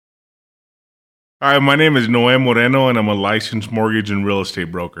Hi, my name is Noé Moreno, and I'm a licensed mortgage and real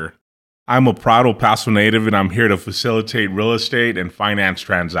estate broker. I'm a proud El Paso native, and I'm here to facilitate real estate and finance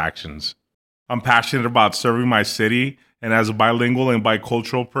transactions. I'm passionate about serving my city, and as a bilingual and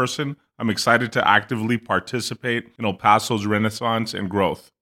bicultural person, I'm excited to actively participate in El Paso's renaissance and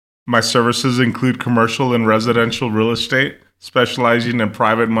growth. My services include commercial and residential real estate, specializing in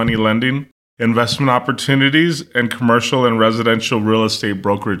private money lending, investment opportunities, and commercial and residential real estate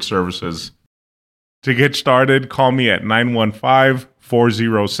brokerage services. To get started, call me at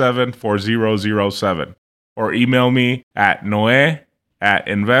 915-407-4007 or email me at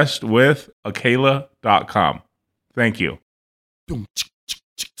noe@investwithakela.com. Thank you.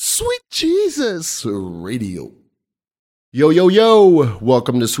 Sweet Jesus Radio. Yo.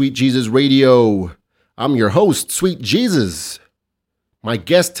 Welcome to Sweet Jesus Radio. I'm your host, Sweet Jesus. My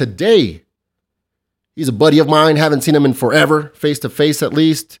guest today, he's a buddy of mine. Haven't seen him in forever, face to face at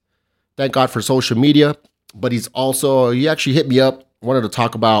least. Thank God for social media. But he actually hit me up, wanted to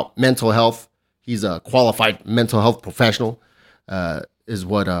talk about mental health. He's a qualified mental health professional, is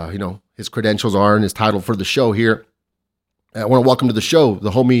what his credentials are and his title for the show here. I want to welcome to the show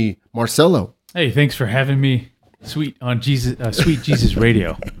the homie Marcelo. Hey, thanks for having me. Sweet Jesus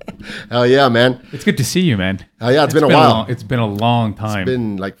Radio. Hell yeah, man. It's good to see you, man. It's been a while. It's been a long time. It's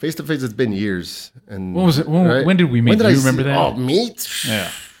been like face to face. It's been years. And what was it? When did we meet? Do you remember that? Oh, meet?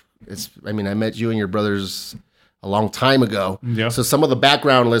 Yeah. I met you and your brothers a long time ago. Yeah. So some of the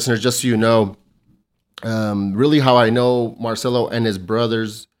background listeners, just so you know, really how I know Marcelo and his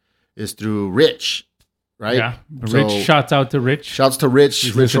brothers is through Rich, right? Yeah. Rich, shouts out to Rich. Shouts to Rich.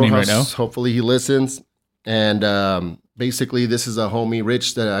 He's Rich listening Rojas. right now. Hopefully he listens. And basically this is a homie,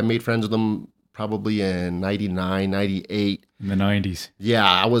 Rich, that I made friends with him probably in 99, 98. In the 90s.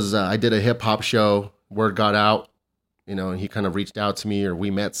 Yeah, I did a hip hop show. Word got out. And he kind of reached out to me, or we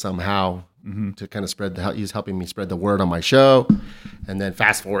met somehow to kind of he's helping me spread the word on my show. And then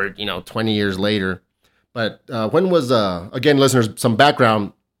fast forward, 20 years later. But when was, again, listeners, some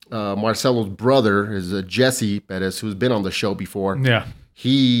background, Marcelo's brother is Jesse Perez, who's been on the show before. Yeah.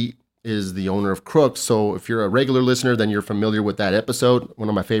 He is the owner of Crooks. So if you're a regular listener, then you're familiar with that episode, one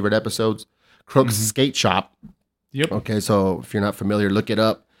of my favorite episodes, Crooks Skate Shop. Yep. Okay, so if you're not familiar, look it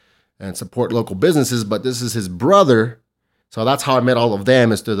up and support local businesses. But this is his brother. So that's how I met all of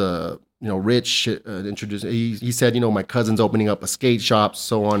them, is through the, Rich introduced. He said, my cousin's opening up a skate shop,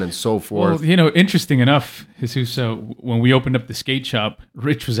 so on and so forth. Well, interesting enough, Jesus, when we opened up the skate shop,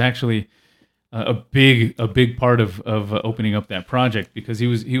 Rich was actually a big part of opening up that project, because he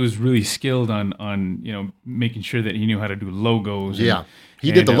was really skilled on making sure that he knew how to do logos. Yeah,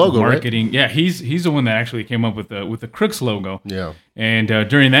 he did the logo, marketing. Right? Yeah, he's the one that actually came up with the Crooks logo. Yeah, and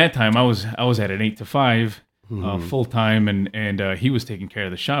during that time, I was at an 8 to 5. Full time, and he was taking care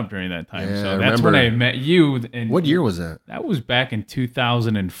of the shop during that time. Yeah, so that's when I met you. And what year was that? That was back in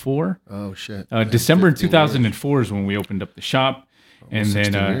 2004. Oh shit! December 2004 is when we opened up the shop, and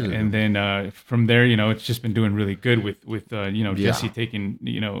then from there, it's just been doing really good with Jesse taking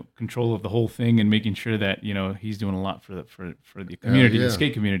control of the whole thing and making sure that he's doing a lot for the community, the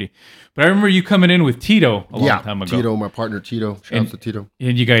skate community. But I remember you coming in with Tito a long time ago. Tito, my partner Tito. Shout out to Tito.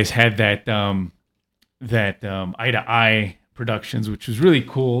 And you guys had that Eye to Eye Productions, which was really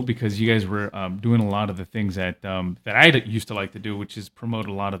cool, because you guys were doing a lot of the things that I used to like to do, which is promote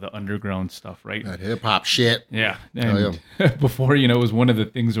a lot of the underground stuff, right? That hip hop shit. Yeah. And before, it was one of the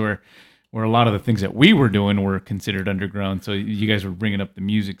things where a lot of the things that we were doing were considered underground. So you guys were bringing up the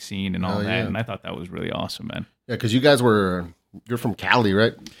music scene and all that. Yeah. And I thought that was really awesome, man. Yeah, because you're from Cali,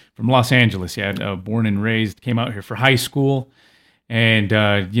 right? From Los Angeles, yeah. Born and raised, came out here for high school. And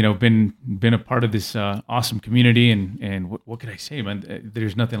been a part of this awesome community, and what could I say, man?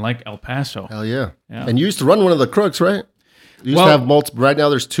 There's nothing like El Paso. Hell yeah! And you used to run one of the Crooks, right? You used to have multiple. Right now,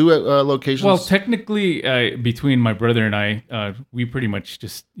 there's 2 locations. Well, technically, between my brother and I, we pretty much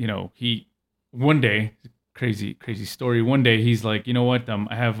just one day, crazy story. One day, he's like, you know what?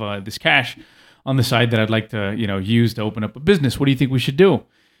 I have this cash on the side that I'd like to use to open up a business. What do you think we should do?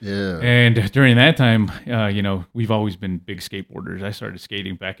 Yeah. And during that time, we've always been big skateboarders. I started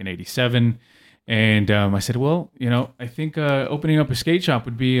skating back in '87, and I said, well, I think opening up a skate shop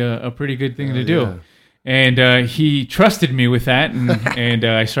would be a pretty good thing to do. Yeah. And he trusted me with that, and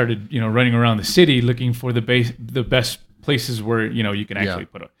I started, running around the city looking for the best places where you can actually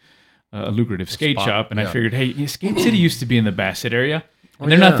put a lucrative skate shop. And I figured, hey, Skate City used to be in the Bassett area,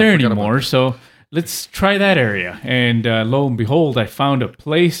 and they're not there anymore. So let's try that area. And lo and behold, I found a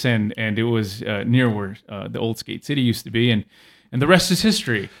place, and it was near where the old Skate City used to be, and the rest is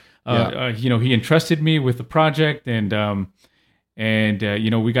history. He entrusted me with the project, and and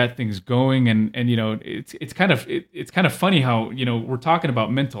we got things going, and it's kind of funny how we're talking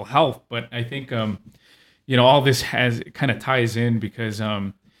about mental health, but I think all this kind of ties in because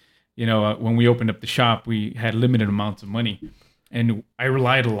when we opened up the shop, we had limited amounts of money, and I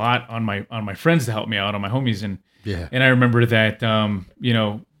relied a lot on my friends to help me out, on my homies, and I remember that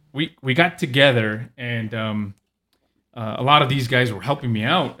we got together, and a lot of these guys were helping me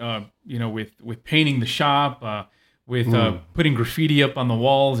out, with painting the shop, with putting graffiti up on the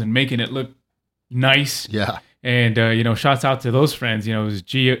walls and making it look nice. Yeah. And shouts out to those friends. It was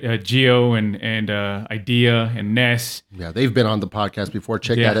Gio and Idea and Ness. Yeah, they've been on the podcast before.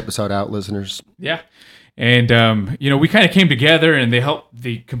 Check that episode out, listeners. Yeah. And we kind of came together, and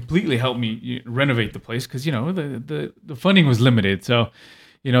they completely helped me renovate the place because the funding was limited. So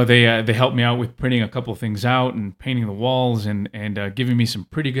they helped me out with printing a couple of things out and painting the walls and giving me some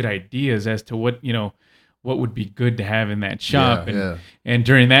pretty good ideas as to what would be good to have in that shop. And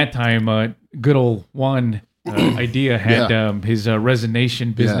during that time, good old Juan Idea had his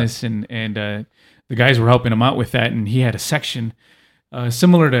resination business, and the guys were helping him out with that, and he had a section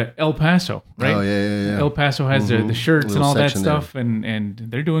similar to El Paso, right? Oh, yeah. El Paso has the shirts and all that stuff, and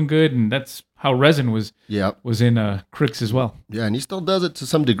they're doing good, and that's how resin was in Crooks as well. Yeah, and he still does it to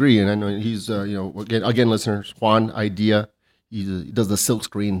some degree, and I know he's, again, listeners, Juan Idea, he does the silk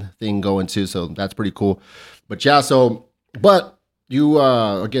screen thing going too, so that's pretty cool. But but you,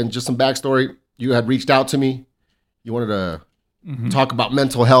 again, just some backstory. You had reached out to me. You wanted to talk about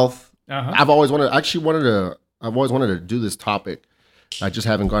mental health. I've always wanted to do this topic. I just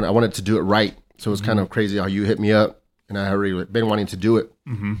haven't gone. I wanted to do it right. So it's kind of crazy how you hit me up, and I already been wanting to do it.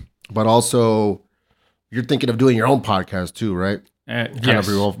 But also, you're thinking of doing your own podcast too, right? Kind of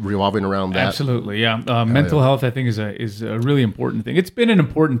revolving around that. Absolutely, yeah. Mental health, I think, is a really important thing. It's been an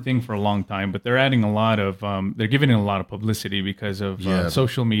important thing for a long time, but they're adding a lot of they're giving it a lot of publicity because of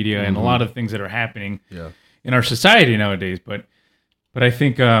social media and a lot of things that are happening in our society nowadays. But I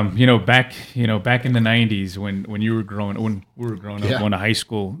think back in the 90s when we were growing up, going to high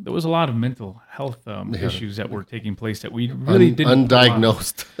school, there was a lot of mental health issues that were taking place that we really didn't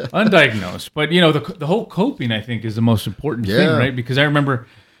undiagnosed. But the whole coping, I think, is the most important thing, right? Because I remember,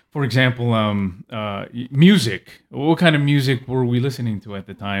 for example, music. What kind of music were we listening to at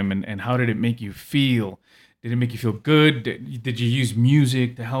the time, and how did it make you feel? Did it make you feel good? Did you use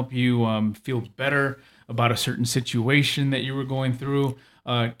music to help you feel better about a certain situation that you were going through?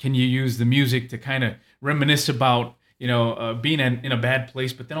 Can you use the music to kind of reminisce about being in a bad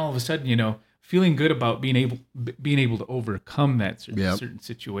place, but then all of a sudden feeling good about being able to overcome that certain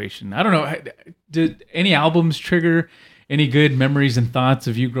situation? I don't know. Did any albums trigger any good memories and thoughts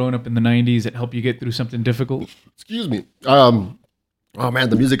of you growing up in the 90s that help you get through something difficult? Excuse me. Oh man,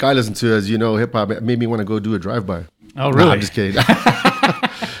 the music I listen to, as you know, hip hop made me want to go do a drive-by. Oh really? No, I'm just kidding.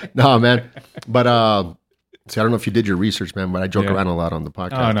 No, man. But see, I don't know if you did your research, man, but I joke around a lot on the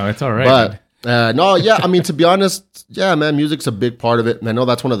podcast. Oh no, it's all right. But no, yeah, I mean, to be honest, yeah, man, music's a big part of it, and I know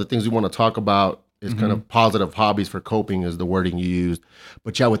that's one of the things we want to talk about. Is kind of positive hobbies for coping is the wording you used.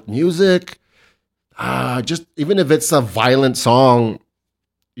 But yeah, with music, just even if it's a violent song,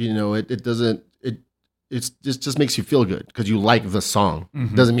 it doesn't. It just makes you feel good because you like the song.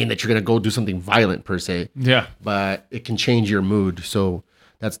 Doesn't mean that you're gonna go do something violent per se. Yeah, but it can change your mood. So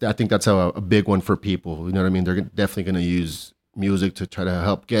I think that's a big one for people. You know what I mean? They're definitely gonna use music to try to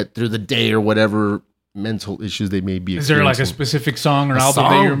help get through the day or whatever mental issues they may be experiencing. Is there like a specific song or album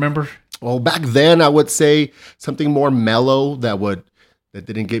that you remember? Well, back then I would say something more mellow that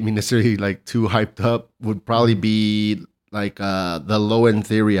didn't get me necessarily like too hyped up would probably be like the Low End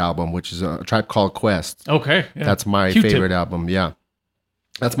Theory album, which is a Tribe Called Quest. Okay. Yeah. That's my favorite album. Yeah.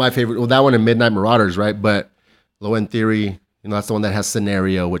 That's my favorite. Well, that one and Midnight Marauders, right? But Low End Theory, that's the one that has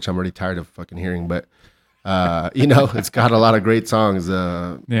Scenario, which I'm already tired of fucking hearing. But, it's got a lot of great songs.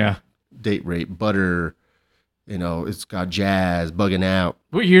 Date Rape, Butter, it's got Jazz, Bugging Out.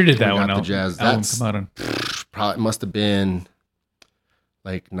 What year did that one the Jazz. That's come out on? Probably must have been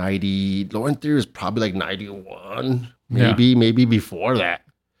like 90. Low End Theory is probably like 91. Maybe before that.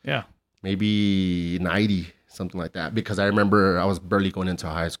 Yeah. Maybe 90, something like that. Because I remember I was barely going into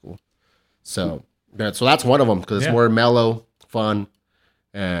high school. So that's one of them because it's more mellow, fun,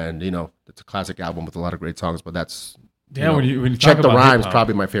 and it's a classic album with a lot of great songs. But that's when you Check the Rhyme is hip-hop.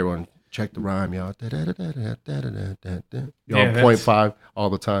 probably my favorite one. Check the Rhyme, y'all. 0.5 all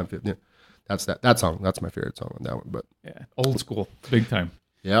the time. Yeah. That's that song. That's my favorite song on that one. But old school, big time.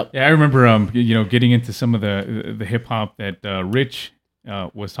 Yep. Yeah, I remember getting into some of the hip hop that Rich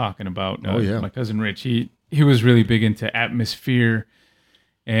was talking about. My cousin Rich, he was really big into Atmosphere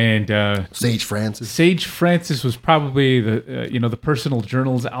And Sage Francis. Sage Francis was probably the Personal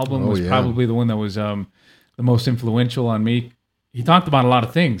Journals album was probably the one that was the most influential on me. He talked about a lot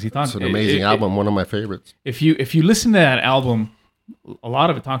of things. It's an amazing album, one of my favorites. If you listen to that album, a lot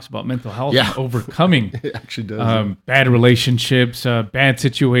of it talks about mental health and overcoming it actually does. Bad relationships, bad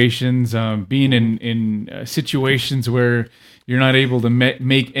situations, being in situations where you're not able to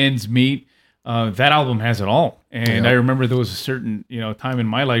make ends meet. That album has it all. And I remember there was a certain time in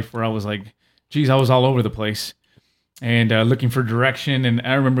my life where I was like, geez, I was all over the place and looking for direction. And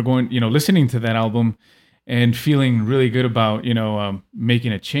I remember going, listening to that album and feeling really good about,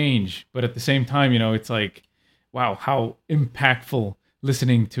 making a change. But at the same time, it's like, wow, how impactful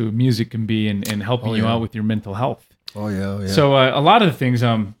listening to music can be and helping you out with your mental health. Oh, yeah. So a lot of the things,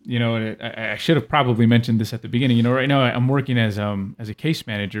 I should have probably mentioned this at the beginning. Right now I'm working as a case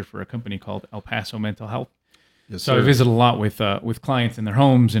manager for a company called El Paso Mental Health. Yes, so sir. I visit a lot with clients in their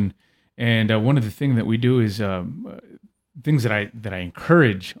homes, and one of the things that we do is things that I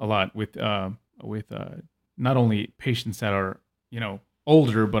encourage a lot with not only patients that are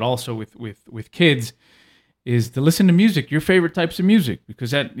older, but also with kids, is to listen to music, your favorite types of music,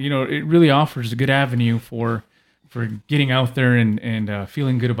 because that it really offers a good avenue for getting out there and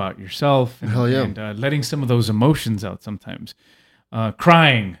feeling good about yourself and, and letting some of those emotions out sometimes.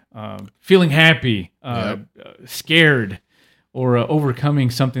 Crying, feeling happy, scared, or overcoming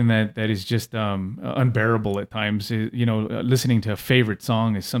something that is just unbearable at times. Listening to a favorite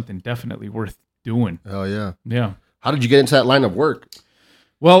song is something definitely worth doing. Oh, yeah. Yeah. How did you get into that line of work?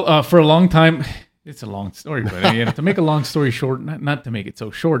 Well, for a long time, it's a long story, but to make a long story short, not to make it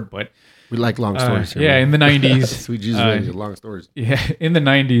so short, but we like long stories. Here, in the 90s. Sweet Jesus, long stories. Yeah, in the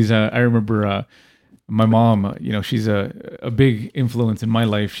 90s, I remember my mom, she's a big influence in my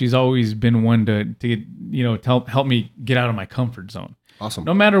life. She's always been one to help me get out of my comfort zone. Awesome.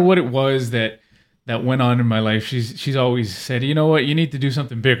 No matter what it was that went on in my life, she's always said, you know what, you need to do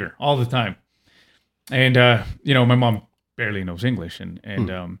something bigger all the time. And, my mom barely knows English.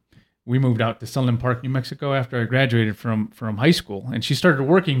 And we moved out to Sunland Park, New Mexico after I graduated from high school. And she started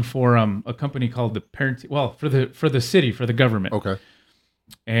working for a company called for the city, for the government. Okay.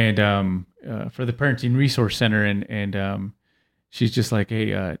 And for the Parenting Resource Center. And she's just like,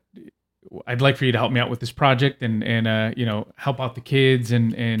 hey, I'd like for you to help me out with this project and help out the kids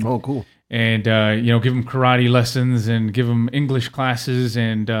and oh, cool. And give them karate lessons and give them English classes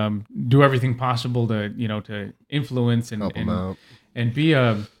and do everything possible to influence and help them out and be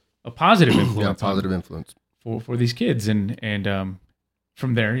a positive influence. Influence for these kids and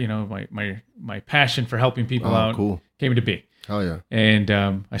from there, my passion for helping people out came to be. Oh yeah. And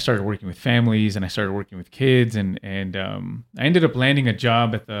I started working with families and I started working with kids and I ended up landing a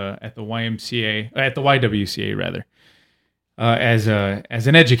job at the YWCA rather as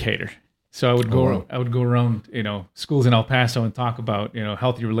an educator. So I would go around, schools in El Paso and talk about,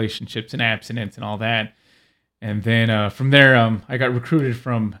 healthy relationships and abstinence and all that. And then from there, I got recruited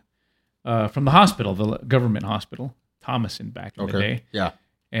from the hospital, the government hospital, Thomason back in the day. Yeah.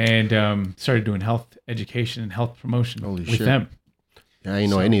 And started doing health education and health promotion with them. Yeah, I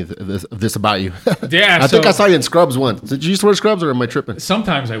didn't know any of this about you. Yeah. I think I saw you in scrubs once. Did you used to wear scrubs or am I tripping?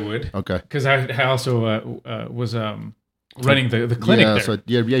 Sometimes I would. Okay. Because I also was running the clinic there. So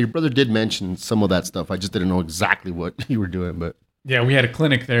your brother did mention some of that stuff. I just didn't know exactly what you were doing, but yeah, we had a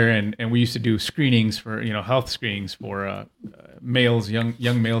clinic there, and we used to do screenings for health screenings for males,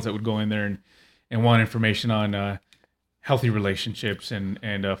 young males that would go in there and want information on healthy relationships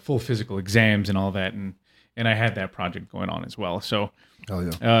and full physical exams and all that, and I had that project going on as well. So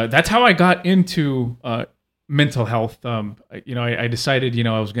that's how I got into mental health. I decided,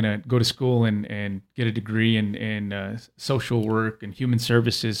 I was going to go to school and get a degree in social work and human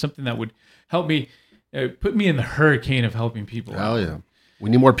services, something that would help me, put me in the hurricane of helping people. Hell yeah. We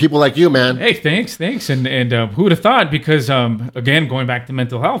need more people like you, man. Hey, thanks. And who would have thought? Because, again, going back to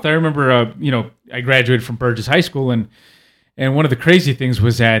mental health, I remember, I graduated from Burgess High School, and one of the crazy things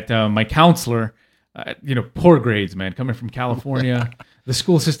was that my counselor, poor grades, man, coming from California. The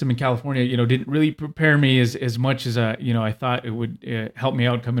school system in California, didn't really prepare me as much as, I thought it would help me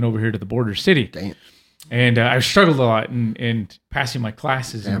out coming over here to the border city. Damn. And I struggled a lot in passing my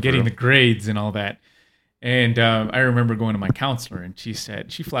classes and getting the grades and all that. And I remember going to my counselor, and she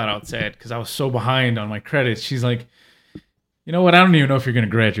flat out said, because I was so behind on my credits, she's like, you know what? I don't even know if you're going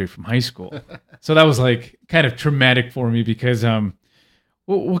to graduate from high school. So that was like kind of traumatic for me because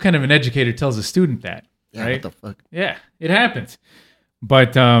what kind of an educator tells a student that? Yeah, right? what the fuck? Yeah, it happens.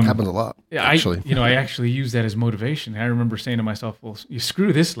 But happens a lot. Actually, I actually use that as motivation. I remember saying to myself, "Well, you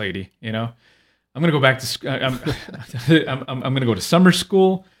screw this lady," I'm going to go back to I'm going to go to summer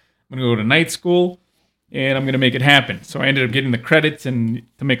school. I'm going to go to night school, and I'm going to make it happen. So I ended up getting the credits, and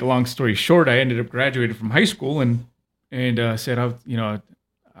to make a long story short, I ended up graduating from high school and said I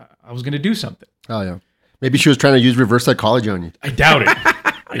was going to do something. Oh yeah, maybe she was trying to use reverse psychology on you. I doubt it.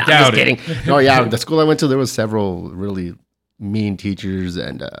 I doubt it. No, yeah, the school I went to, there was several really mean teachers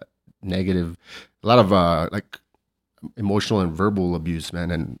and negative, a lot of like emotional and verbal abuse,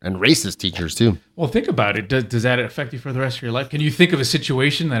 man, and racist teachers too. Well, think about it. Does that affect you for the rest of your life? Can you think of a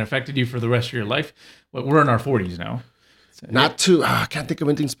situation that affected you for the rest of your life? Well, we're in our 40s now. I can't think of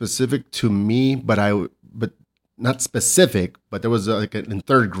anything specific to me, but not specific, but there was like in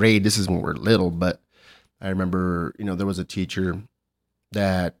third grade, this is when we're little, but I remember, there was a teacher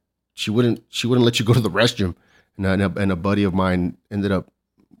that she wouldn't let you go to the restroom, and a buddy of mine ended up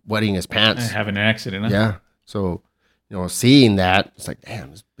wetting his pants. Having an accident, huh? Yeah. So, seeing that, it's like,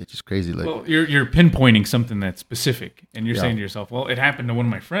 damn, this bitch is crazy. Like, well, you're pinpointing something that's specific, and you're saying to yourself, well, it happened to one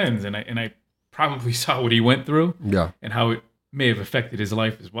of my friends, and I probably saw what he went through, and how it may have affected his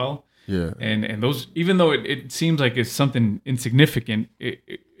life as well. Yeah. And those, even though it seems like it's something insignificant,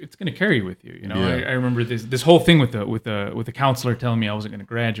 it's going to carry with you. I remember this whole thing with the counselor telling me I wasn't going to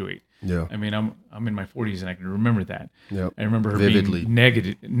graduate. Yeah. I mean, I'm in my 40s and I can remember that. Yeah. I remember her vividly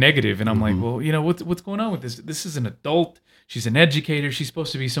being negative, and I'm like, well, what's going on with this? This is an adult. She's an educator. She's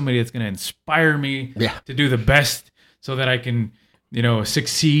supposed to be somebody that's going to inspire me to do the best so that I can,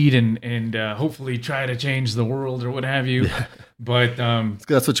 succeed and hopefully try to change the world or what have you. Yeah. But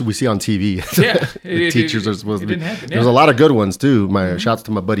that's what we see on TV. Yeah, teachers are supposed to be. Happen, There's a lot of good ones too. Shouts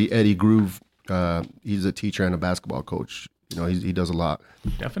to my buddy Eddie Groove. He's a teacher and a basketball coach. He does a lot.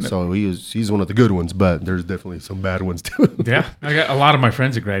 Definitely. So he's one of the good ones, but there's definitely some bad ones too. Yeah, I got a lot of my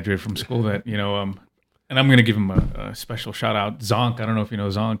friends that graduated from school that and I'm going to give him a special shout out. Zonk, I don't know if you know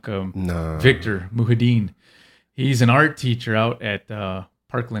Zonk. No. Victor Muhadeen. He's an art teacher out at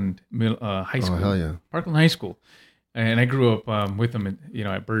Parkland High School. Oh, hell yeah. Parkland High School. And I grew up with him,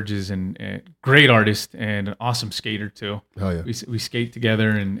 at Burgess, and great artist and an awesome skater too. Hell yeah. We skate together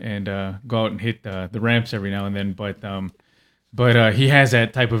and go out and hit the ramps every now and then. But he has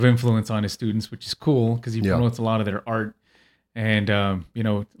that type of influence on his students, which is cool because he promotes a lot of their art. And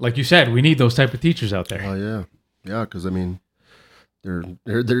like you said, we need those type of teachers out there. Oh yeah, yeah. Because I mean,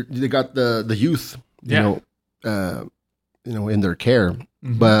 they got the youth, in their care.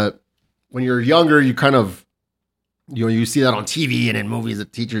 Mm-hmm. But when you're younger, you kind of, you see that on TV and in movies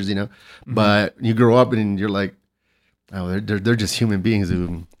of teachers, mm-hmm. But you grow up and you're like, oh, they're just human beings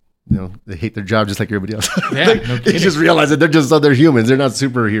who, they hate their job just like everybody else. Yeah, they just realize that they're humans. They're not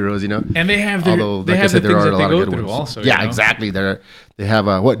superheroes, And they have the things that they go through also. Yeah, exactly. They have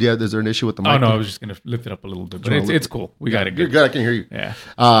what? Yeah, is there an issue with the mic? Oh no, I was just gonna lift it up a little bit, but it's cool. We got it. You're good. I can hear you. Yeah.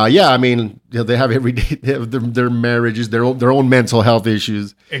 I mean, they have every day. They have their marriages, their own mental health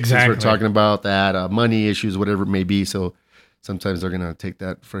issues. Exactly. We're talking about that, money issues, whatever it may be. So sometimes they're gonna take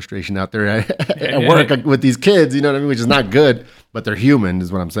that frustration out there at work with these kids. You know what I mean? Which is not good, but they're human,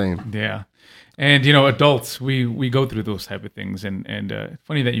 is what I'm saying. Yeah. And adults, we go through those type of things. And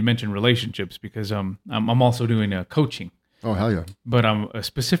funny that you mentioned relationships because I'm also doing coaching. Oh, hell yeah. But I'm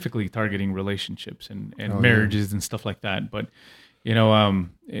specifically targeting relationships and marriages and stuff like that. But,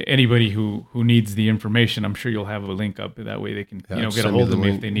 anybody who needs the information, I'm sure you'll have a link up. That way they can, get a hold of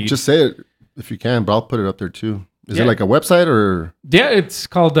me if they need. Just say it if you can, but I'll put it up there too. Is it like a website or? Yeah, it's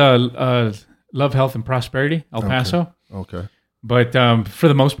called Love, Health, and Prosperity, El Paso. Okay. But for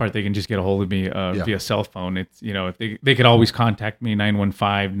the most part, they can just get a hold of me via cell phone. It's they could always contact me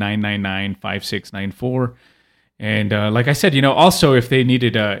 915-999-5694. And like I said, also if they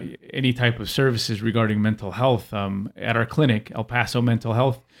needed any type of services regarding mental health at our clinic, El Paso Mental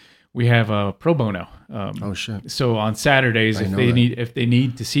Health, we have a pro bono. Oh shit! So on Saturdays, if they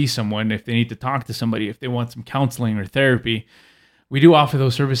need to see someone, if they need to talk to somebody, if they want some counseling or therapy, we do offer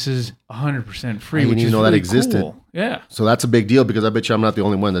those services 100% free. I didn't even know that existed. Cool. Yeah. So that's a big deal because I bet you I'm not the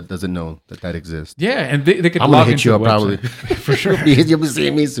only one that doesn't know that exists. Yeah, and they could. I'm gonna hit you up probably for sure. You'll be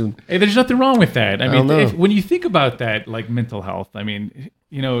seeing me soon. Hey, there's nothing wrong with that. I mean, when you think about that, like mental health, I mean,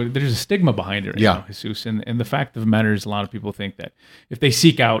 there's a stigma behind it right now, Jesus. And the fact of the matter is, a lot of people think that if they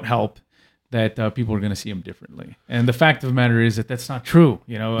seek out help, that people are going to see them differently. And the fact of the matter is that that's not true.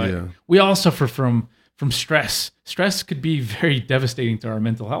 We all suffer from stress. Stress could be very devastating to our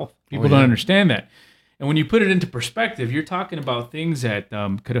mental health. People don't understand that. And when you put it into perspective, you're talking about things that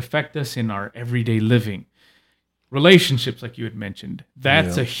could affect us in our everyday living. Relationships, like you had mentioned,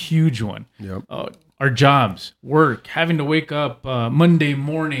 that's a huge one. Yep. Our jobs, work, having to wake up Monday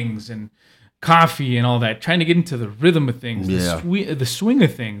mornings and coffee and all that, trying to get into the rhythm of things, the swing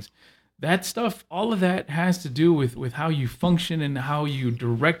of things. that stuff, all of that has to do with how you function and how you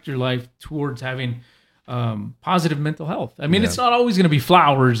direct your life towards having positive mental health. I mean, it's not always going to be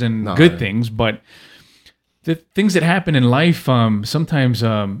flowers and good things, but the things that happen in life sometimes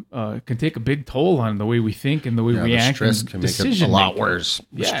can take a big toll on the way we think and the way we act. Stress can make it a lot worse.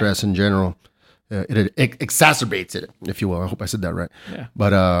 Stress in general, it exacerbates it, if you will. I hope I said that right. Yeah.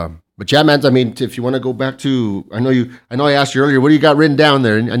 But yeah, man. I mean, if you want to go back to, I know I asked you earlier, what do you got written down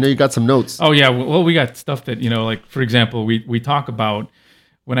there? I know you got some notes. Oh yeah. Well, we got stuff that, like for example, we talk about.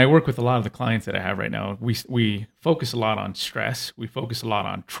 When I work with a lot of the clients that I have right now, we focus a lot on stress. We focus a lot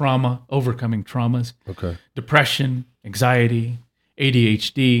on trauma, overcoming traumas. Okay. Depression, anxiety,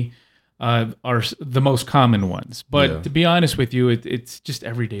 ADHD are the most common ones. But to be honest with you, it's just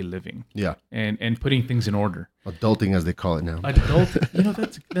everyday living. Yeah. And putting things in order. Adulting, as they call it now.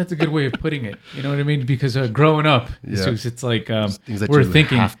 That's a good way of putting it. You know what I mean? Because growing up, it's like things that we're you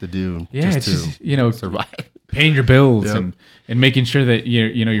thinking have to do. Yeah, just it's to just, survive. Paying your bills and making sure that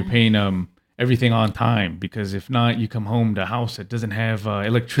you're paying everything on time, because if not, you come home to a house that doesn't have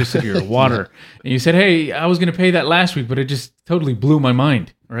electricity or water, and you said, "Hey, I was going to pay that last week, but it just totally blew my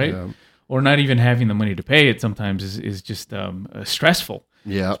mind," right? Yeah. Or not even having the money to pay it sometimes is just stressful.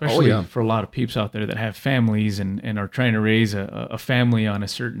 Yeah, especially for a lot of peeps out there that have families and are trying to raise a family on a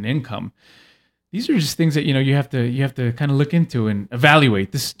certain income. These are just things that you have to kind of look into and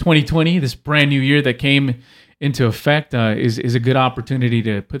evaluate. This 2020, this brand new year that came into effect, is a good opportunity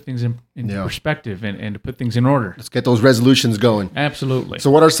to put things in perspective and to put things in order. Let's get those resolutions going. Absolutely. So,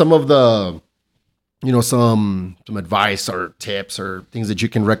 what are some of the, some advice or tips or things that you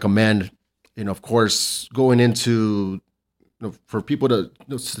can recommend? Of course, going into, for people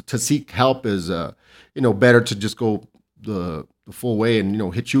to seek help is, better to just go the full way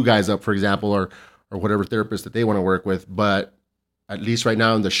and hit you guys up, for example, or whatever therapist that they want to work with. But at least right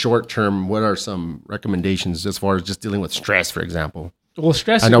now in the short term, what are some recommendations as far as just dealing with stress, for example? Well,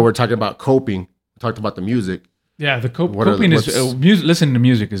 stress. I know we're talking about coping. We talked about the music. Yeah, the coping is listening to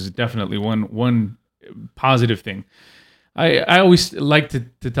music is definitely one positive thing. I always like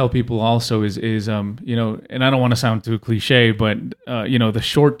to tell people also is and I don't want to sound too cliche, but the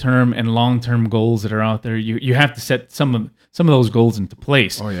short term and long term goals that are out there, you have to set some of those goals into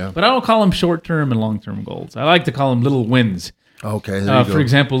place. Oh yeah. But I don't call them short term and long term goals. I like to call them little wins. Okay. There you go. For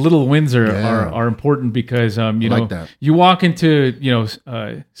example, little wins are important because you walk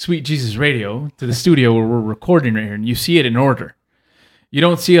into Sweet Jesus Radio, to the studio where we're recording right here, and you see it in order. You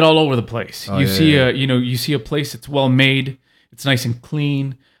don't see it all over the place. You see a place that's well made. It's nice and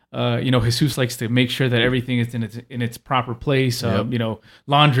clean. Jesus likes to make sure that everything is in its proper place.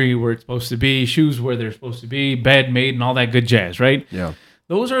 Laundry where it's supposed to be, shoes where they're supposed to be, bed made, and all that good jazz, right? Yeah.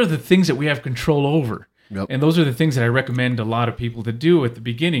 Those are the things that we have control over. Yep. And those are the things that I recommend a lot of people to do at the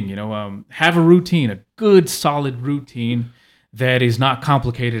beginning. Have a routine, a good, solid routine that is not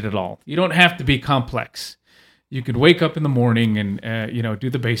complicated at all. You don't have to be complex. You could wake up in the morning and, do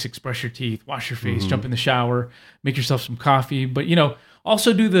the basics, brush your teeth, wash your face, jump in the shower, make yourself some coffee. But,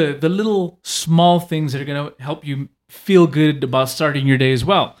 also do the little small things that are going to help you feel good about starting your day as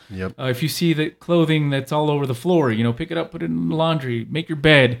well. Yep. If you see the clothing that's all over the floor, pick it up, put it in the laundry, make your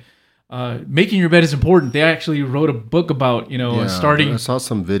bed. Making your bed is important. They actually wrote a book about, starting. I saw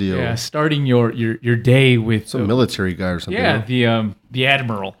some video. Yeah, starting your day with some military guy or something. Yeah, the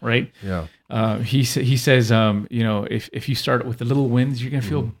admiral, right? Yeah. He says, if you start with the little wins, you're gonna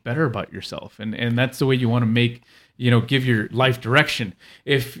feel better about yourself, and that's the way you want to make, give your life direction.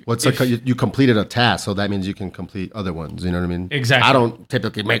 You completed a task, so that means you can complete other ones. You know what I mean? Exactly. I don't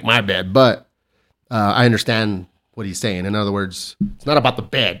typically make my bed, but I understand what he's saying. In other words, it's not about the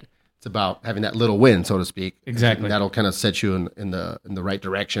bed. It's about having that little win, so to speak. Exactly. And that'll kind of set you in the right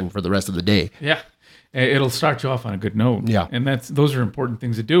direction for the rest of the day. Yeah. It'll start you off on a good note. Yeah. And those are important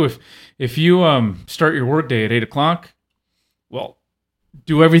things to do. If you start your workday at 8:00, well,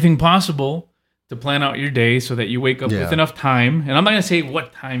 do everything possible to plan out your day so that you wake up with enough time. And I'm not going to say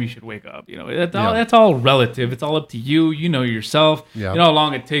what time you should wake up. That's all relative. It's all up to you. You know yourself. Yeah. You know how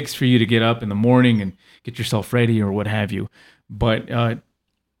long it takes for you to get up in the morning and get yourself ready or what have you. But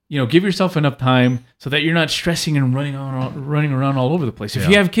give yourself enough time so that you're not stressing and running around all over the place. If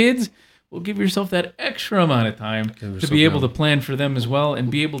you have kids, well, give yourself that extra amount of time to be able to plan for them as well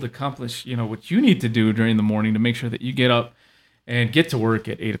and be able to accomplish, what you need to do during the morning to make sure that you get up and get to work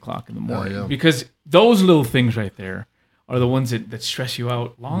at 8:00 in the morning. Yeah. Because those little things right there are the ones that stress you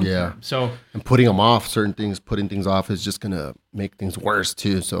out long term. So, and putting things off is just gonna make things worse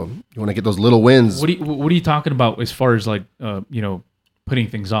too. So you want to get those little wins. What are you talking about as far as like putting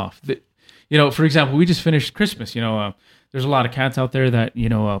things off? for example, we just finished Christmas. There's a lot of cats out there that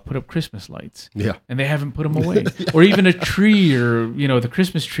put up Christmas lights, and they haven't put them away, or even a tree, or the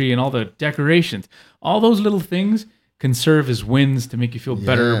Christmas tree and all the decorations. All those little things can serve as wins to make you feel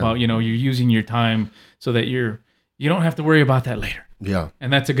better about you're using your time so that you don't have to worry about that later. Yeah,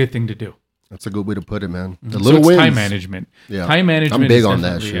 and that's a good thing to do. That's a good way to put it, man. The So little it's wins. time management. Yeah, time management. I'm big is on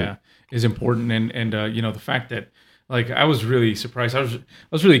that definitely, shit. Is important, and the fact that. Like, I was really surprised. I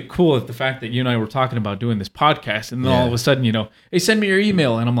was really cool at the fact that you and I were talking about doing this podcast, and then all of a sudden, hey, send me your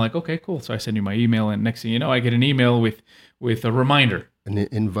email, and I'm like, okay, cool. So I send you my email, and next thing you know, I get an email with a reminder. An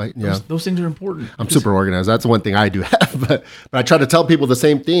invite. Yeah, those things are important. I'm super organized. That's the one thing I do have, but I try to tell people the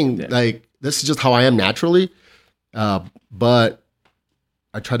same thing. Yeah. Like, this is just how I am naturally, but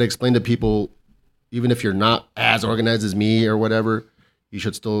I try to explain to people, even if you're not as organized as me or whatever, you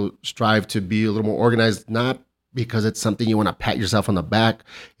should still strive to be a little more organized. Not because it's something you want to pat yourself on the back.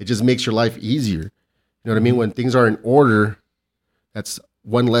 It just makes your life easier. You know what I mean? When things are in order, that's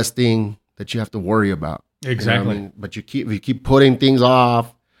one less thing that you have to worry about. Exactly. You know what I mean? But if you keep putting things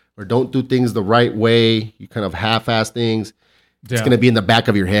off or don't do things the right way, you kind of half-ass things, it's going to be in the back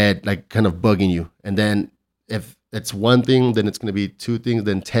of your head, like kind of bugging you. And then if it's one thing, then it's going to be two things,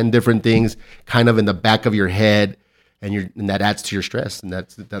 then 10 different things kind of in the back of your head. And that adds to your stress, and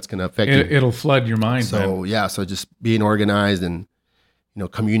that's going to affect you. It'll flood your mind. So so just being organized and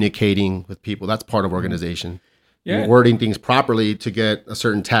communicating with people, that's part of organization. Yeah, wording things properly to get a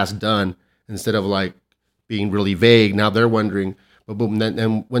certain task done instead of like being really vague. Now they're wondering, but boom,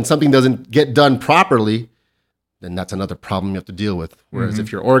 and when something doesn't get done properly, then that's another problem you have to deal with. Whereas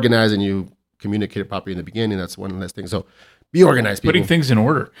if you're organized and you communicate it properly in the beginning, that's one less thing. So. Be organized, people. Putting things in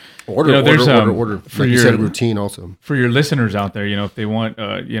order. Order. For like you said, routine also. For your listeners out there, if they want,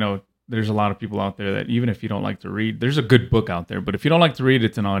 there's a lot of people out there that even if you don't like to read, there's a good book out there. But if you don't like to read,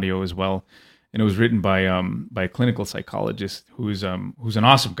 it's an audio as well. And it was written by a clinical psychologist who's an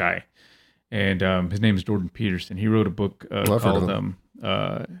awesome guy. And his name is Jordan Peterson. He wrote a book called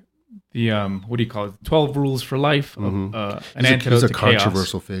what do you call it? 12 Rules for Life. An Antidote to Chaos. He's a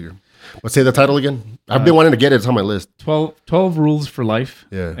controversial figure. But say the title again. I've been wanting to get it. It's on my list. 12 Rules for Life.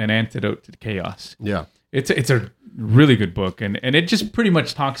 Yeah. An Antidote to Chaos. Yeah. It's a really good book, and it just pretty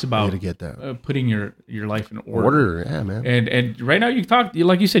much talks about get that. Putting your life in order. Yeah, man. And right now you talked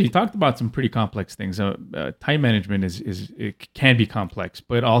about some pretty complex things. Time management it can be complex,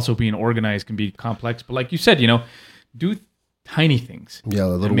 but also being organized can be complex. But like you said, do tiny things. Yeah, the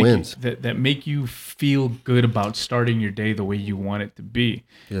little wins. That make you feel good about starting your day the way you want it to be.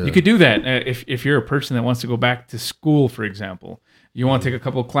 Yeah. You could do that if you're a person that wants to go back to school, for example. You want to take a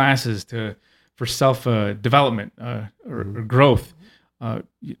couple of classes for self development or growth.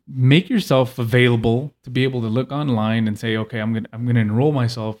 Make yourself available to be able to look online and say, okay, I'm gonna enroll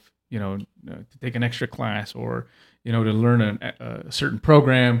myself, to take an extra class or to learn a certain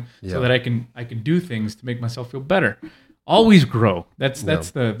program so that I can do things to make myself feel better. Always grow. That's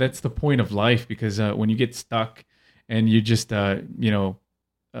the point of life, because when you get stuck and you just kind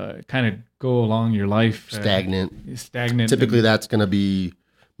of go along your life stagnant. Typically, that's going to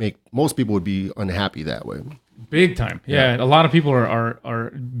make most people would be unhappy that way. Big time. Yeah. A lot of people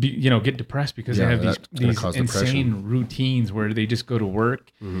are get depressed because they have these insane routines where they just go to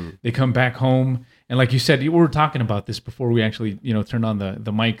work, they come back home, and like you said, we were talking about this before we actually turned on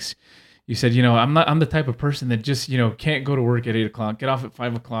the mics. You said, I'm the type of person that just, can't go to work at 8 o'clock, get off at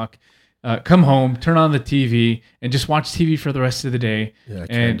 5 o'clock, come home, turn on the TV, and just watch TV for the rest of the day. Yeah, I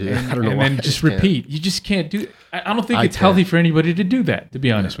can't do that. I don't know why. And then just repeat. You just can't do it. I don't think it's healthy for anybody to do that, to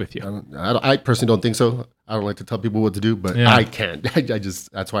be honest with you. I personally don't think so. I don't like to tell people what to do, but I can't.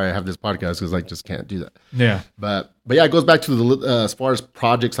 That's why I have this podcast, because I just can't do that. Yeah. But yeah, it goes back to as far as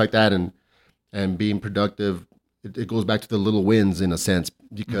projects like that and being productive. It goes back to the little wins in a sense,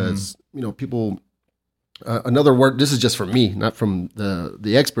 because people. Another word. This is just from me, not from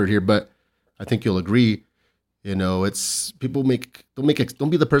the expert here, but I think you'll agree. It's people don't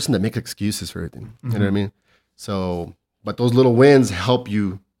be the person that makes excuses for everything. You know what I mean? So, but those little wins help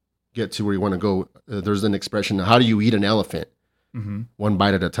you get to where you want to go. There's an expression: how do you eat an elephant? One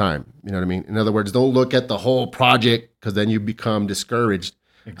bite at a time. You know what I mean? In other words, don't look at the whole project, because then you become discouraged.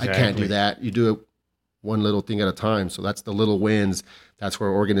 Exactly. I can't do that. You do it one little thing at a time. So that's the little wins. That's where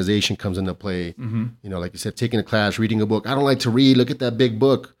organization comes into play. Like you said, taking a class, reading a book. I don't like to read. Look at that big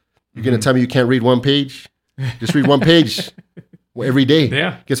book. You're going to tell me you can't read one page? Just read one page every day.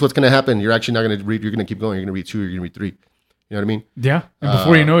 Yeah. Guess what's going to happen? You're actually not going to read. You're going to keep going. You're going to read 2. You're going to read 3. You know what I mean? Yeah. And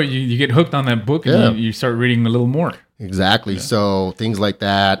before you know it, you get hooked on that book, and you start reading a little more. Exactly. Yeah. So things like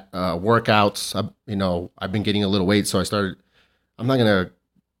that, workouts. I've been getting a little weight, so I'm not going to.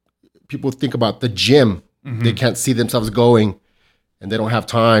 people think about the gym. They can't see themselves going, and they don't have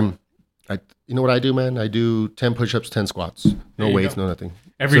time. You know what I do, man? I do 10 push-ups, 10 squats. No weights, no nothing.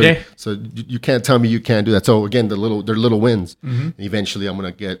 Every day? So you can't tell me you can't do that. So again, they're little wins. And eventually I'm going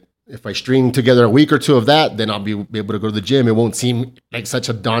to get, if I string together a week or two of that, then I'll be able to go to the gym. It won't seem like such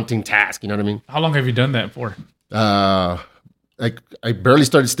a daunting task. You know what I mean? How long have you done that for? Like I barely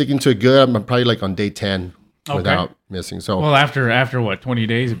started sticking to it good. I'm probably like on day 10 without missing. So well, after what, 20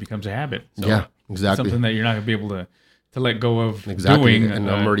 days, it becomes a habit. So yeah, exactly. Something that you're not going to be able to let go of doing. And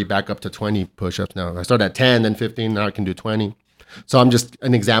I'm already back up to 20 push-ups now. I started at 10, then 15, now I can do 20. So I'm just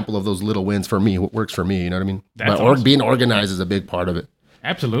an example of those little wins for me. What works for me, you know what I mean? Awesome. Being organized is a big part of it.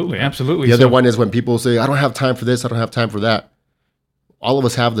 Absolutely. The other one is when people say, I don't have time for this, I don't have time for that. All of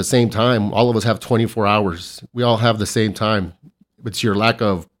us have the same time. All of us have 24 hours. We all have the same time. It's your lack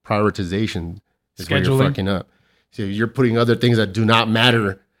of prioritization is where you're fucking up. So you're putting other things that do not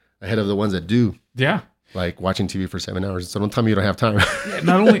matter ahead of the ones that do. Yeah. Like watching TV for 7 hours. So don't tell me you don't have time. Yeah,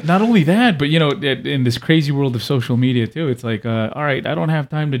 not only that, but in this crazy world of social media too, it's like, all right, I don't have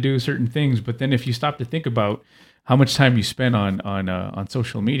time to do certain things. But then if you stop to think about how much time you spend on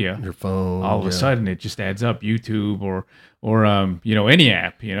social media, your phone, all of a sudden it just adds up. YouTube or any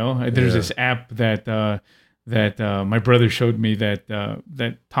app. There's this app that my brother showed me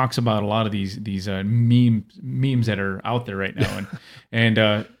that talks about a lot of these memes that are out there right now, and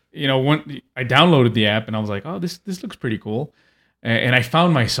I downloaded the app and I was like, oh, this looks pretty cool. And I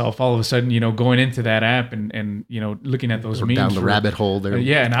found myself all of a sudden, going into that app and looking at those memes down the rabbit hole there.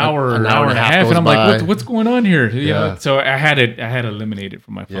 An hour and a half, and I'm like, what's going on here? So I had to eliminate it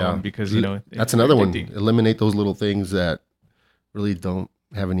from my phone because that's another one. Eliminate those little things that really don't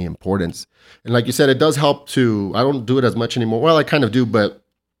have any importance. And like you said, it does help to. I don't do it as much anymore. Well, I kind of do, but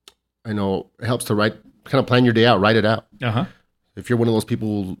I know it helps to kind of plan your day out, write it out. If you're one of those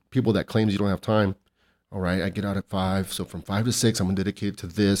people that claims you don't have time, all right, I get out at 5. So from 5 to 6, I'm going to dedicate to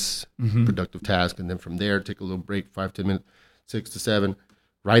this productive task. And then from there, take a little break, 5-10 minutes, 6 to 7.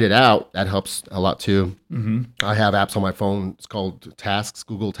 Write it out. That helps a lot too. I have apps on my phone. It's called Tasks,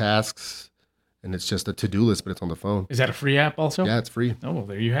 Google Tasks. And it's just a to-do list, but it's on the phone. Is that a free app also? Yeah, it's free. Oh,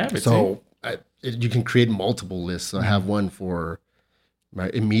 there you have it. So you can create multiple lists. So I have one for my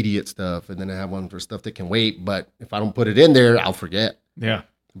immediate stuff, and then I have one for stuff that can wait. But if I don't put it in there, I'll forget. Yeah.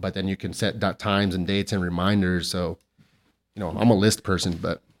 But then you can set times and dates and reminders. So, I'm a list person,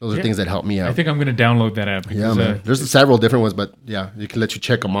 but those are things that help me out. I think I'm going to download that app. Yeah, man. There's several different ones, but you can let you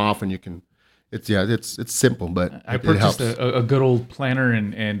check them off, and you can. It's simple, but I purchased a good old planner,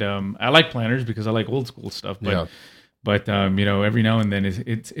 and I like planners because I like old school stuff. But every now and then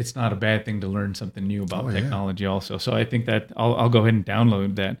it's not a bad thing to learn something new about technology also. So I think that I'll go ahead and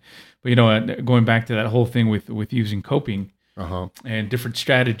download that. But going back to that whole thing with using coping and different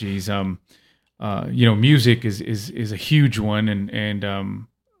strategies, music is a huge one, and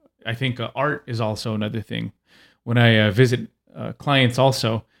I think art is also another thing. When I visit clients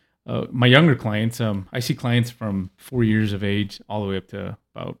also. My younger clients, I see clients from 4 years of age all the way up to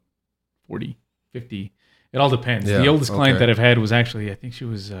about 40, 50. It all depends. The oldest client that I've had was actually, I think she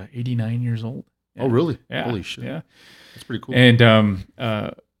was 89 years old. Yeah. Oh, really? Yeah. Holy shit. Yeah. That's pretty cool. And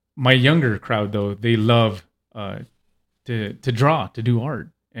my younger crowd, though, they love to draw, to do art.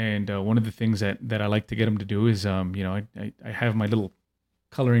 And one of the things that I like to get them to do is, I have my little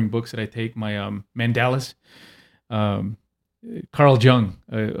coloring books that I take, my mandalas. Carl Jung,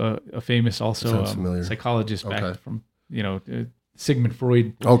 a famous also psychologist back from Sigmund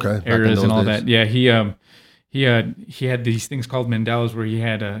Freud eras and all that. Yeah, he had these things called mandalas where he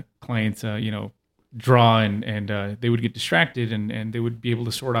had clients draw and they would get distracted and they would be able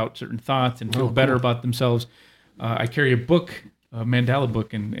to sort out certain thoughts and feel better about themselves. I carry a book, a mandala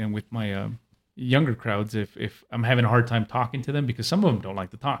book, and with my younger crowds, if I'm having a hard time talking to them because some of them don't like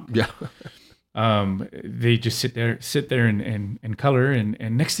to talk. Yeah. They just sit there and color,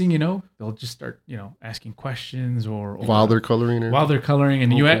 and next thing you know, they'll just start asking questions or while they're coloring,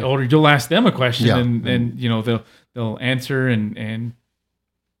 and you'll ask them a question, and they'll answer and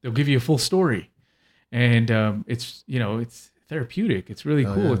they'll give you a full story, and it's therapeutic. It's really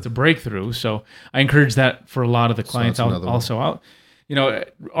cool. Yeah. It's a breakthrough. So I encourage that for a lot of the clients out.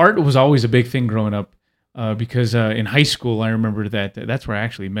 Art was always a big thing growing up. Because in high school, I remember that's where I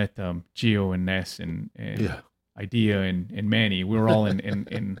actually met Gio and Ness and Idea and Manny. We were all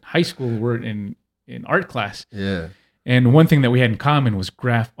in high school. We're in art class. Yeah. And one thing that we had in common was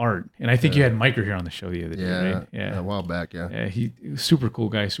graph art. And I think you had Micah here on the show the other day, right? Yeah, a while back, Yeah, he super cool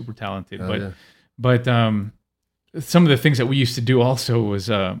guy, super talented. But some of the things that we used to do also was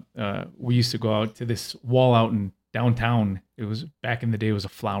we used to go out to this wall out in downtown. It was back in the day. It was a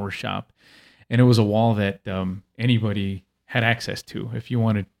flower shop, and it was a wall that anybody had access to if you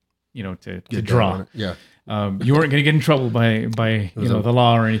wanted, to draw. Yeah. You weren't going to get in trouble by the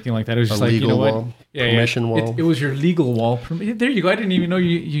law or anything like that. It was just like, legal what? wall, Yeah, permission wall. It was your legal wall. There you go. I didn't even know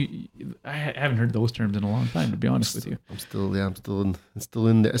you. I haven't heard those terms in a long time, to be honest with you. I'm still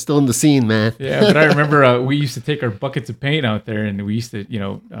in the scene, man. Yeah, but I remember we used to take our buckets of paint out there, and we used to,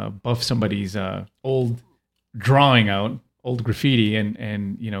 buff somebody's old drawing out, old graffiti,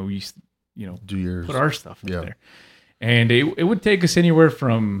 and we used to, do yours, put our stuff up there, and it would take us anywhere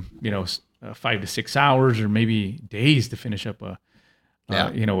from 5 to 6 hours or maybe days to finish up a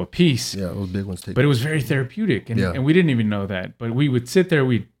piece. Yeah, those big ones take. But it was very therapeutic, and we didn't even know that. But we would sit there,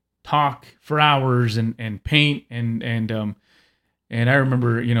 we'd talk for hours and paint, and I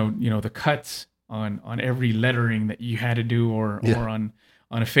remember the cuts on every lettering that you had to do, or on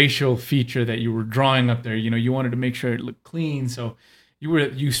a facial feature that you were drawing up there. You wanted to make sure it looked clean, so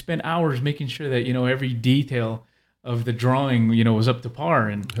you spent hours making sure that every detail of the drawing was up to par.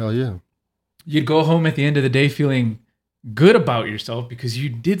 And hell yeah. You'd go home at the end of the day feeling good about yourself because you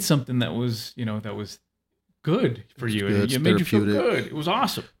did something that was, that was good for you. Good, it made you feel good. It was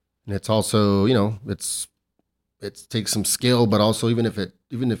awesome. And it's also, it takes some skill, but also even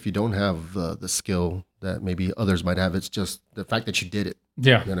if you don't have the skill that maybe others might have, it's just the fact that you did it.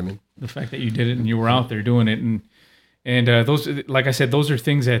 Yeah. You know what I mean? The fact that you did it and you were out there doing it. And those, like I said, those are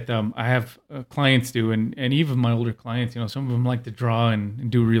things that I have clients do, and even my older clients. Some of them like to draw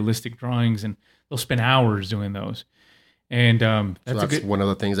and do realistic drawings, and they'll spend hours doing those. And that's one of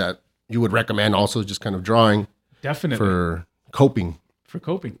the things that you would recommend. Also, just kind of drawing, definitely for coping. For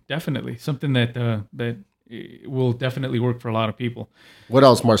coping, definitely something that will definitely work for a lot of people. What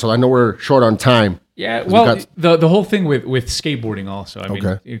else, Marcel? I know we're short on time. Yeah, well, the whole thing with skateboarding also. I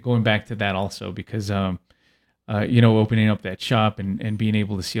mean, going back to that also because. Opening up that shop and being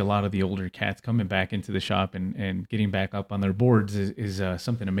able to see a lot of the older cats coming back into the shop and getting back up on their boards is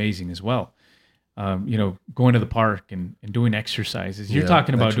something amazing as well. Going to the park and doing exercises. You're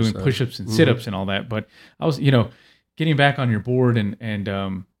talking about doing push-ups and sit-ups and all that, but I was, getting back on your board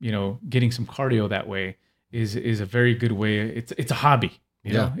and getting some cardio that way is a very good way. It's a hobby,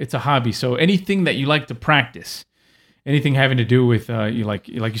 you know, it's a hobby. So anything that you like to practice, anything having to do with like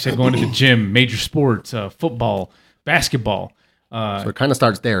you said, going to the gym, major sports, football, basketball. So it kind of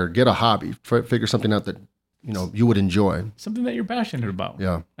starts there. Get a hobby. Figure something out that you would enjoy. Something that you're passionate about.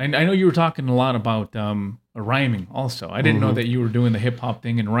 Yeah. And I know you were talking a lot about rhyming also. I didn't know that you were doing the hip hop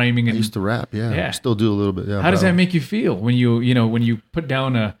thing and rhyming. And I used to rap. Yeah. I still do a little bit. Yeah. How does that make you feel when you put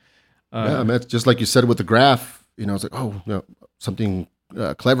down a? I mean, it's just like you said with the graph. It's like something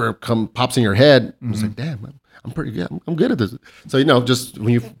clever pops in your head. Mm-hmm. It's like, damn, I'm pretty good. I'm good at this. So just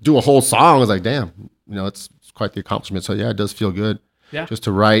when you do a whole song, it's like, damn, it's quite the accomplishment. So yeah, it does feel good. Yeah. Just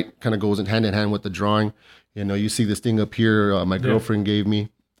to write kind of goes in hand with the drawing. You see this thing up here. My girlfriend gave me.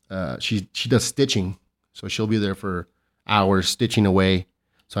 She does stitching, so she'll be there for hours stitching away.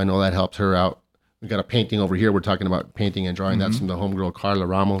 So I know that helps her out. We got a painting over here. We're talking about painting and drawing. Mm-hmm. That's from the homegirl Carla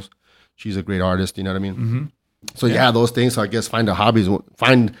Ramos. She's a great artist. You know what I mean? Mm-hmm. So yeah, those things. So I guess find a hobby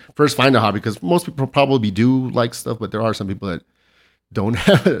because most people probably do like stuff, but there are some people that don't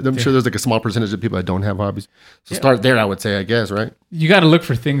have it. I'm sure there's like a small percentage of people that don't have hobbies. So start there, I would say, I guess, right? You got to look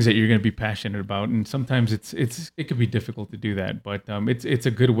for things that you're going to be passionate about, and sometimes it could be difficult to do that, but it's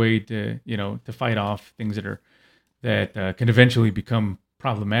a good way to to fight off things that can eventually become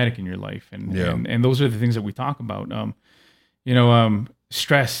problematic in your life, and those are the things that we talk about.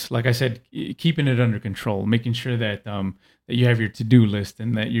 Stress, like I said, keeping it under control, making sure that that you have your to-do list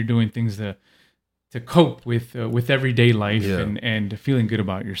and that you're doing things to cope with everyday life and feeling good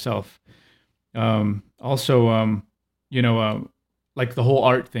about yourself. Also, like the whole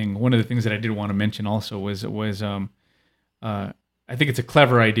art thing. One of the things that I did want to mention also was I think it's a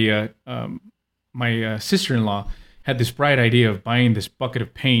clever idea. My sister-in-law had this bright idea of buying this bucket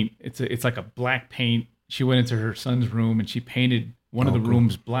of paint. It's like a black paint. She went into her son's room and she painted one of the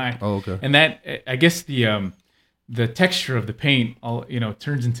rooms black. Oh, okay. And that, I guess the texture of the paint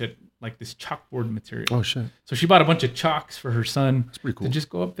turns into like this chalkboard material. Oh shit! So she bought a bunch of chalks for her son. That's pretty cool. To just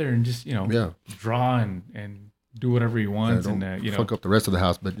go up there and just draw and do whatever he wants fuck up the rest of the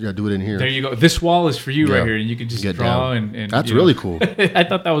house, but do it in here. There you go. This wall is for you right here, and you can just draw and that's really cool. I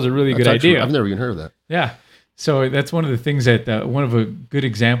thought that was a really good idea. I've never even heard of that. Yeah. So that's one of the things that one of the good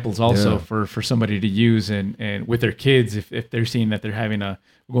examples also for somebody to use and with their kids if they're seeing that they're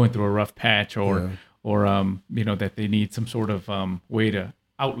going through a rough patch or that they need some sort of way to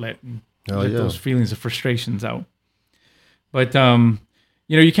outlet and let those feelings of frustrations out. But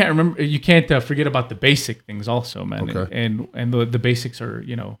you can't forget about the basic things also, man. Okay. And the basics are,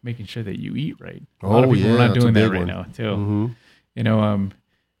 making sure that you eat right. A lot of people are not that's doing a that big right one. now too.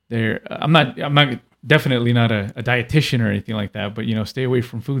 I'm not definitely not a dietitian or anything like that, but stay away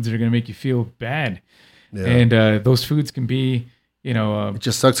from foods that are going to make you feel bad. Yeah. And those foods can be, it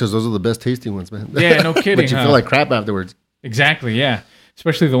just sucks because those are the best tasting ones, man. Yeah, no kidding. But you feel like crap afterwards. Exactly, yeah.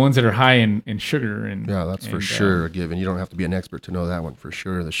 Especially the ones that are high in sugar. Yeah, that's for sure a given. You don't have to be an expert to know that one for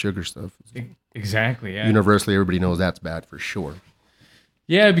sure. The sugar stuff. Exactly, yeah. Universally, everybody knows that's bad for sure.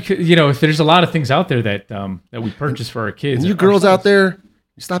 Yeah, because, if there's a lot of things out there that we purchase for our kids. And you girls out there,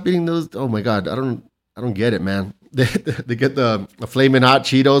 you stop eating those. Oh my God, I don't get it, man. They get the Flamin' Hot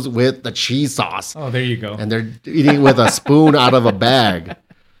Cheetos with the cheese sauce. Oh, there you go. And they're eating with a spoon out of a bag.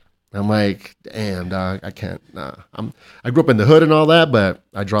 I'm like, damn, dog, I can't. Nah. I grew up in the hood and all that, but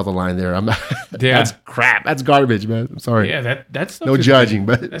I draw the line there. That's crap. That's garbage, man. I'm sorry. Yeah, that stuff. No judging,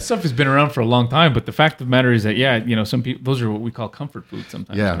 but that stuff has been around for a long time. But the fact of the matter is that, some people, those are what we call comfort food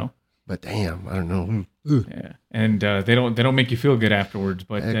sometimes. Yeah. But damn, I don't know. Yeah, and they don't make you feel good afterwards.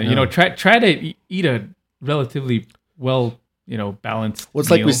 But no. try to eat a relatively well balanced. Well,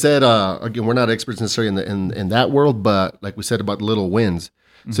 it's like we said. Again, we're not experts necessarily in that world, but like we said about little wins.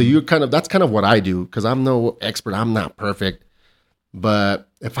 So that's kind of what I do, because I'm no expert. I'm not perfect. But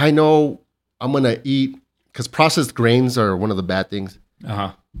if I know I'm going to eat, because processed grains are one of the bad things.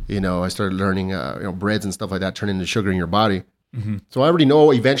 Uh-huh. I started learning, breads and stuff like that turn into sugar in your body. Mm-hmm. So I already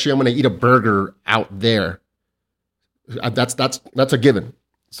know eventually I'm going to eat a burger out there. That's a given.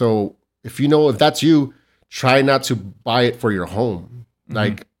 So if that's you, try not to buy it for your home. Mm-hmm.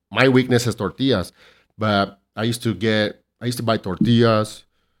 Like my weakness is tortillas, but I used to buy tortillas,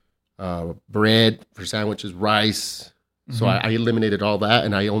 bread for sandwiches, rice. Mm-hmm. So I eliminated all that,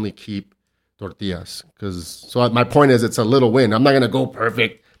 and I only keep tortillas. So my point is, it's a little win. I'm not going to go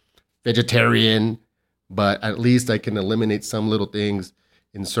perfect vegetarian, but at least I can eliminate some little things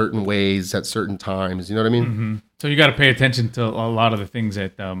in certain ways at certain times. You know what I mean? Mm-hmm. So you got to pay attention to a lot of the things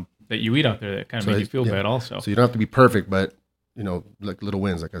that you eat out there that kind of make you feel bad also. So you don't have to be perfect, but, like little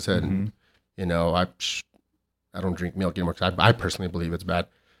wins, like I said. Mm-hmm. And, I don't drink milk anymore because I personally believe it's bad.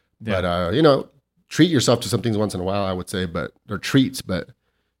 Yeah. But, treat yourself to some things once in a while, I would say, they're treats. But,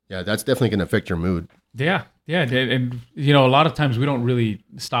 yeah, that's definitely going to affect your mood. Yeah. Yeah. And, a lot of times we don't really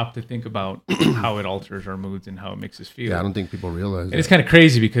stop to think about how it alters our moods and how it makes us feel. Yeah, I don't think people realize that. And it's kind of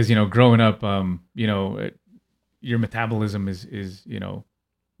crazy because, growing up, your metabolism is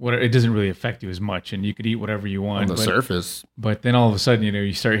it doesn't really affect you as much, and you could eat whatever you want on the surface. But then all of a sudden,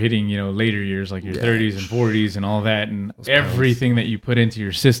 you start hitting, later years like your 30s and 40s and all that, and everything that you put into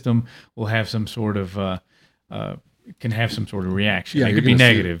your system will have some sort of can have some sort of reaction. It could be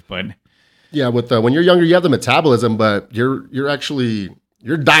negative, but yeah, with when you're younger, you have the metabolism, but you're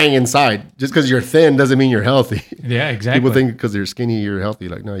dying inside. Just because you're thin doesn't mean you're healthy. Yeah, exactly. People think because you're skinny you're healthy.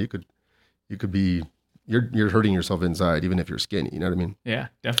 Like, no, you could be. You're hurting yourself inside, even if you're skinny. You know what I mean? Yeah,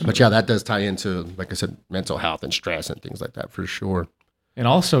 definitely. But yeah, that does tie into, like I said, mental health and stress and things like that for sure. And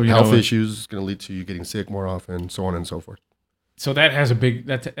also, health issues is going to lead to you getting sick more often, so on and so forth. So that has a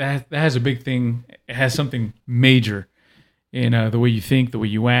big thing. It has something major in the way you think, the way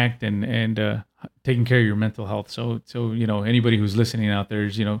you act, and taking care of your mental health. So anybody who's listening out there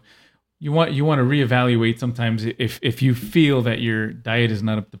is you want to reevaluate sometimes if you feel that your diet is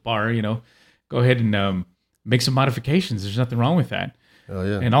not up to par. Go ahead and make some modifications. There's nothing wrong with that. Oh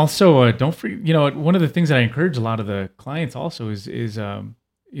yeah. And also, don't forget. One of the things that I encourage a lot of the clients also is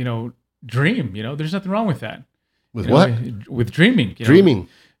dream. There's nothing wrong with that. With what? With dreaming. Dreaming.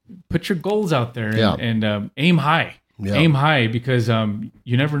 Put your goals out there and aim high. Yeah. Aim high, because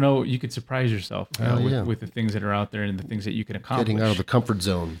you never know. You could surprise yourself with the things that are out there and the things that you can accomplish. Getting out of the comfort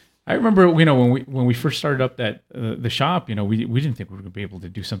zone. I remember, when we first started up the shop, we didn't think we were going to be able to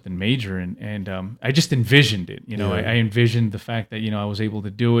do something major, and I just envisioned it. I envisioned the fact that I was able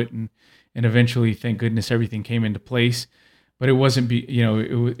to do it, and eventually, thank goodness, everything came into place. But it wasn't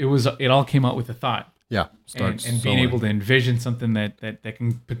it all came out with a thought. Yeah, and being able to envision something that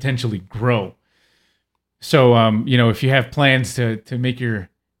can potentially grow. So if you have plans to make your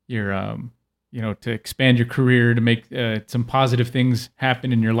to expand your career, to make some positive things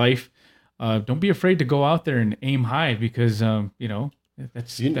happen in your life, don't be afraid to go out there and aim high, because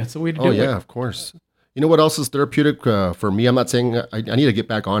that's the way to do it. Oh yeah, of course. You know what else is therapeutic for me? I'm not saying I need to get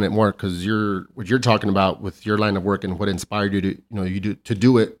back on it more, because what you're talking about with your line of work and what inspired you to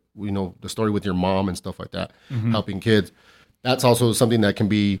do it. The story with your mom and stuff like that, helping kids. That's also something that can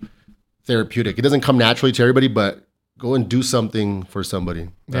be therapeutic. It doesn't come naturally to everybody, but go and do something for somebody.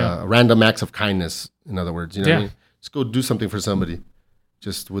 Random acts of kindness, in other words. You know what I mean? Just go do something for somebody.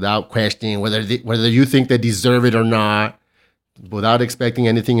 just without questioning whether you think they deserve it or not, without expecting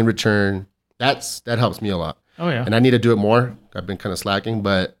anything in return. That helps me a lot. Oh yeah. And I need to do it more. I've been kind of slacking,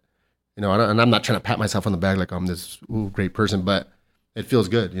 but and I'm not trying to pat myself on the back like I'm this great person, but it feels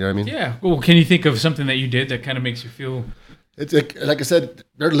good. You know what I mean? Yeah. Well, can you think of something that you did that kind of makes you feel? It's like I said,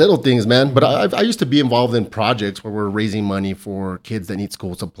 they're little things, man. But I used to be involved in projects where we're raising money for kids that need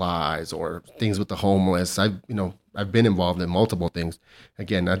school supplies or things with the homeless. I've been involved in multiple things.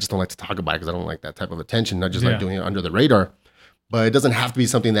 Again, I just don't like to talk about it because I don't like that type of attention. I just like doing it under the radar. But it doesn't have to be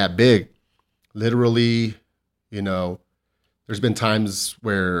something that big. Literally, there's been times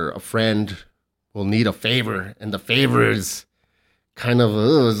where a friend will need a favor, and the favor is kind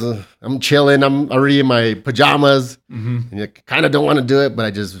of, I'm chilling, I'm already in my pajamas, and you kind of don't want to do it, but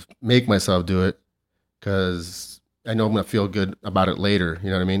I just make myself do it because I know I'm going to feel good about it later, you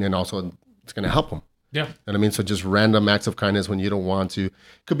know what I mean? And also, it's going to help them. Yeah. You know what I mean? So just random acts of kindness when you don't want to.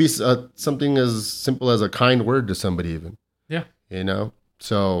 Could be something as simple as a kind word to somebody even. Yeah.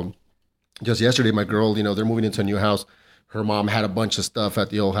 So just yesterday, my girl, they're moving into a new house. Her mom had a bunch of stuff at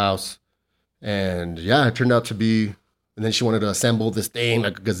the old house. And yeah, it turned out to be, and then she wanted to assemble this thing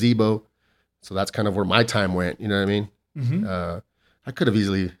like a gazebo. So that's kind of where my time went. You know what I mean? Mm-hmm. I could have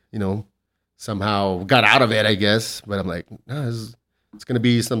easily, somehow got out of it, I guess. But I'm like, no, it's going to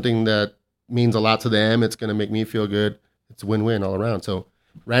be something that means a lot to them. It's going to make me feel good. It's a win-win all around. So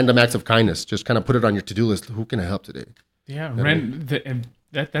random acts of kindness, just kind of put it on your to-do list. Who can I help today? Yeah, and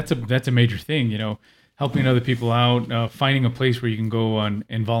that's a major thing, helping other people out, finding a place where you can go on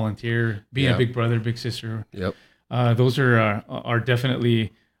and volunteer, being a big brother, big sister. Yep. Those are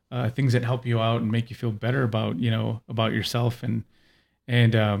definitely things that help you out and make you feel better about yourself, and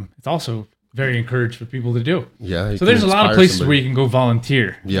it's also very encouraged for people to do. Yeah. So there's a lot of places where you can go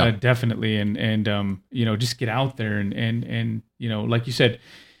volunteer. Yeah. Definitely, and just get out there and like you said,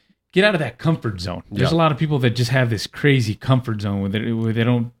 get out of that comfort zone. There's a lot of people that just have this crazy comfort zone where they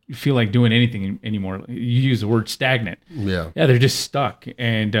don't feel like doing anything anymore. You use the word stagnant. Yeah. Yeah, they're just stuck.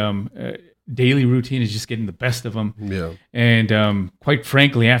 And daily routine is just getting the best of them. Yeah. And quite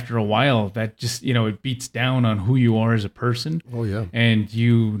frankly, after a while, that just, it beats down on who you are as a person. Oh, yeah. And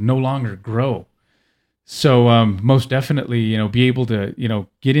you no longer grow. So most definitely, be able to,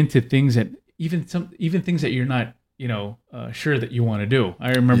 get into things that even things that you're not, sure that you want to do.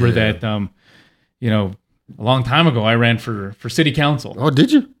 I remember that, a long time ago, I ran for city council. Oh,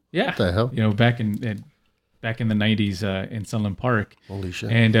 did you? Yeah. What the hell? Back in the 90s in Sunland Park. Holy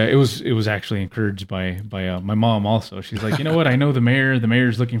shit. And it was actually encouraged by my mom also. She's like, you know what? I know the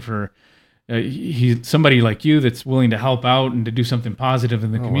mayor's looking for somebody like you that's willing to help out and to do something positive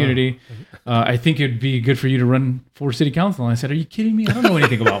in the community. Wow. I think it'd be good for you to run for city council. And I said, are you kidding me? I don't know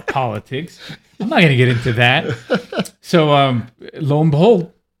anything about politics. I'm not going to get into that. So lo and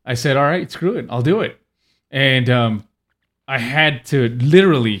behold, I said, all right, screw it. I'll do it. And I had to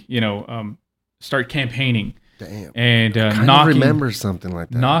literally, start campaigning. Damn. And I remember something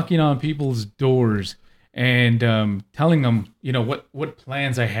like that. Knocking on people's doors and telling them, what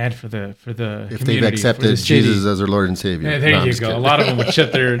plans I had for the if community, they've accepted Jesus as their Lord and Savior. Yeah, there you go. Kidding. A lot of them would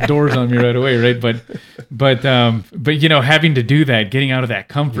shut their doors on me right away, right? But having to do that, getting out of that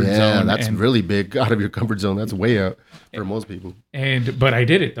comfort zone. Yeah, that's really big. Out of your comfort zone. That's way out for most people. But I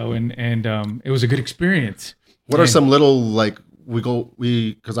did it though, and it was a good experience. What are some little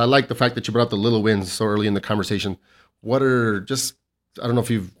because I like the fact that you brought up the little wins so early in the conversation. What are I don't know if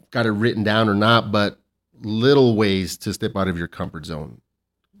you've got it written down or not, but little ways to step out of your comfort zone,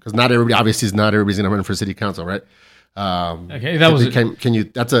 because not everybody's going to run for city council, right? Okay, can you?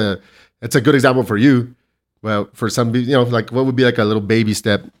 That's a good example for you. Well, for some, what would be like a little baby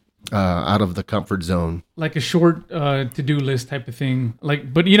step out of the comfort zone, like a short to-do list type of thing.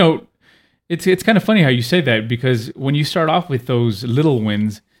 But it's kind of funny how you say that, because when you start off with those little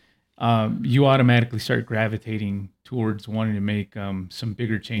wins, you automatically start gravitating towards wanting to make some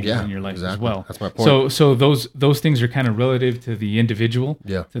bigger changes in your life as well. That's my point. So those things are kind of relative to the individual,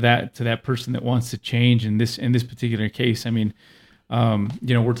 to that person that wants to change. In this particular case, I mean,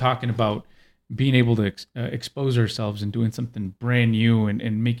 we're talking about being able to expose ourselves and doing something brand new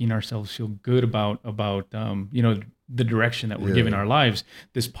and making ourselves feel good about the direction that we're giving our lives.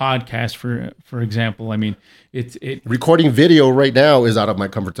 This podcast, for example, I mean, it recording video right now is out of my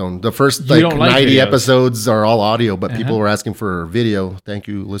comfort zone. The first 90 episodes are all audio, but people were asking for video. Thank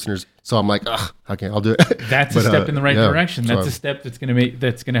you, listeners. So I'm like, okay, I'll do it. That's a step in the right direction. That's a step that's going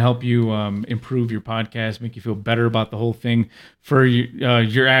to help you improve your podcast, make you feel better about the whole thing. For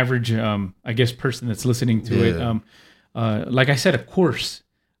your average, I guess, person that's listening to it, like I said, a course.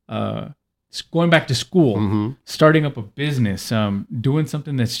 going back to school, starting up a business, doing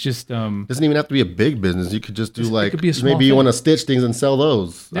something that's just doesn't even have to be a big business. You could just do like could be a small maybe you thing. want to stitch things and sell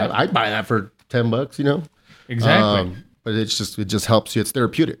those. Yeah. I'd buy that for $10, you know. Exactly. But it just helps you. It's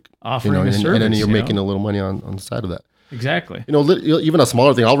therapeutic. Offering you know, a and service, then you're you making know? a little money on the side of that. Exactly. You know, even a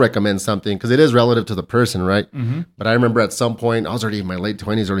smaller thing, I'll recommend something because it is relative to the person, right? But I remember at some point, I was already in my late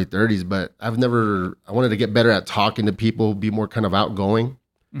 20s, early 30s, but I wanted to get better at talking to people, be more kind of outgoing.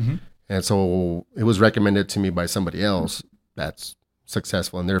 And so it was recommended to me by somebody else that's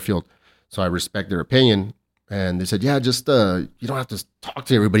successful in their field. So I respect their opinion. And they said, yeah, just, you don't have to talk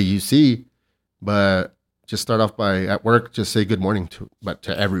to everybody you see, but just start off by at work, just say good morning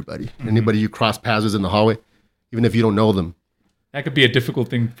to everybody. Anybody you cross paths with in the hallway, even if you don't know them. That could be a difficult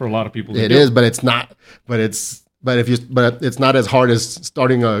thing for a lot of people to do. It is, but it's not. But it's not as hard as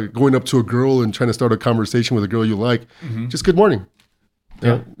going up to a girl and trying to start a conversation with a girl you like. Just good morning.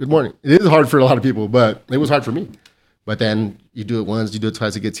 Yeah. Good morning. It is hard for a lot of people, but it was hard for me. But then you do it once, you do it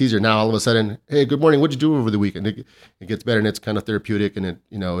twice, it gets easier. Now all of a sudden, hey, good morning. What'd you do over the weekend? It gets better, and it's kind of therapeutic, and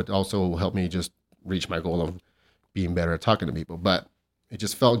it also will help me just reach my goal of being better at talking to people. But it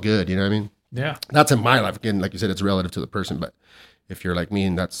just felt good. You know what I mean? Yeah. That's in my life. Again, like you said, it's relative to the person. But if you're like me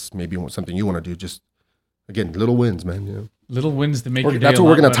and that's maybe something you want to do, just, again, little wins, man. You know? Little wins to make your day. That's what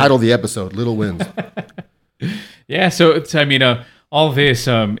we're going to title the episode, Little Wins. Yeah. So it's, all this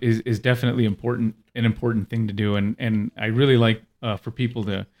is definitely an important thing to do. And I really like for people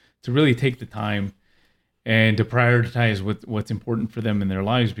to really take the time and to prioritize what's important for them in their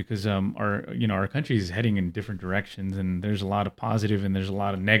lives, because our country is heading in different directions, and there's a lot of positive and there's a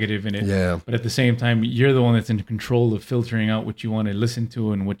lot of negative in it. Yeah. But at the same time, you're the one that's in control of filtering out what you want to listen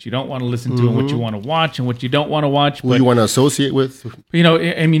to and what you don't want to listen to, and what you want to watch and what you don't want to watch. Who you want to associate with.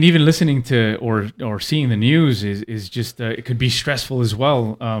 Even listening to or seeing the news is just it could be stressful as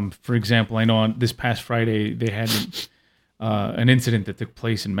well. For example, I know on this past Friday they had an incident that took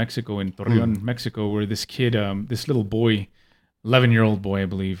place in Mexico, in Torreon, Mexico, where this kid, this little boy, 11-year-old boy, I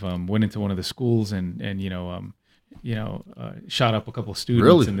believe, went into one of the schools and shot up a couple of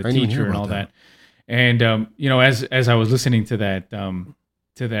students and the teacher and all that. And as I was listening to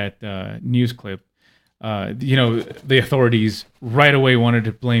that news clip, the authorities right away wanted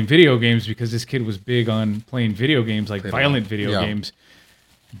to blame video games because this kid was big on playing video games, like violent video games.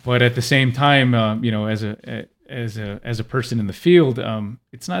 But at the same time, as a person in the field,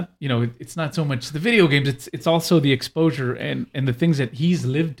 it's not so much the video games. It's also the exposure and the things that he's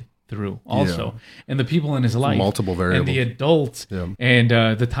lived through also, and the people in his life, multiple variables, and the adults, and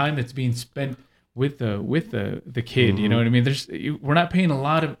the time that's being spent with the kid. You know what I mean? We're not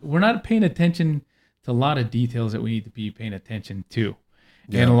paying attention to a lot of details that we need to be paying attention to.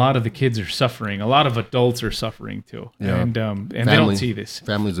 Yeah. And a lot of the kids are suffering. A lot of adults are suffering too. Yeah. And they don't see this.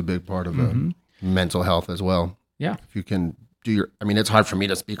 Family's a big part of mental health as well. Yeah. If you can it's hard for me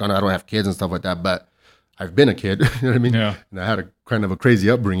to speak on it. I don't have kids and stuff like that, but I've been a kid, you know what I mean? Yeah. And I had a kind of a crazy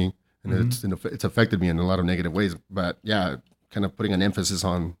upbringing, and it's affected me in a lot of negative ways. But yeah, kind of putting an emphasis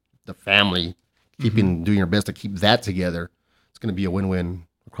on the family, doing your best to keep that together. It's going to be a win-win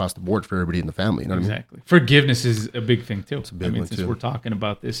across the board for everybody in the family. You know what I mean? Forgiveness is a big thing too. It's a big one since too. We're talking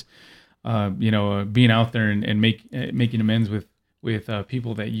about this, being out there and making amends with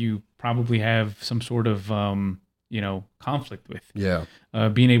people that you probably have some sort of conflict with. Yeah.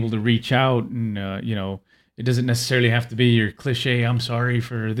 Being able to reach out and it doesn't necessarily have to be your cliche, I'm sorry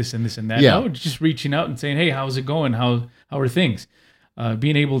for this and this and that. Yeah. No, just reaching out and saying, hey, how's it going? How are things?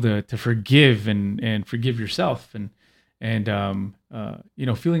 Being able to forgive and forgive yourself and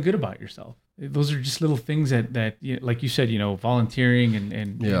feeling good about yourself. Those are just little things that like you said, volunteering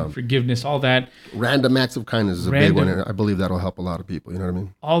and forgiveness, all that. Random acts of kindness is a big one, and I believe that'll help a lot of people. You know what I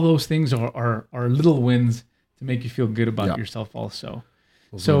mean? All those things are little wins to make you feel good about yourself also.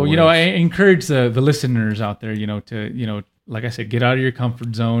 So, I encourage the listeners out there, to, like I said, get out of your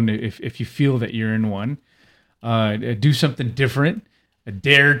comfort zone if you feel that you're in one. Do something different.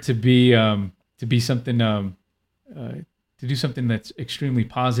 Dare to be something to do something that's extremely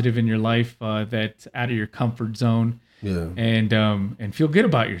positive in your life, that's out of your comfort zone, and feel good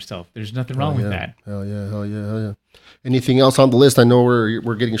about yourself. There's nothing wrong with that. Hell yeah. Anything else on the list? I know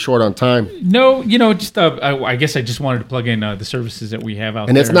we're getting short on time. No, just I guess I just wanted to plug in the services that we have out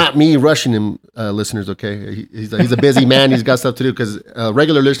there. And it's not me rushing him, listeners. Okay, he's a busy man. He's got stuff to do because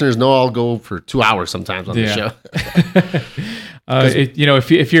regular listeners know I'll go for 2 hours sometimes on the show.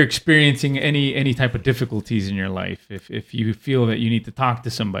 If you're experiencing any type of difficulties in your life, if you feel that you need to talk to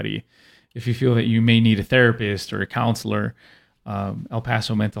somebody, if you feel that you may need a therapist or a counselor, El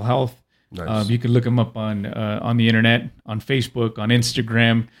Paso Mental Health Nice. You can look him up on the internet, on Facebook, on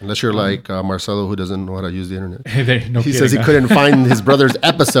Instagram. Unless you're like Marcelo, who doesn't know how to use the internet. He says he couldn't find his brother's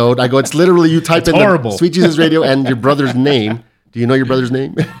episode. I go, it's literally you type in the Sweet Jesus Radio and your brother's name. Do you know your brother's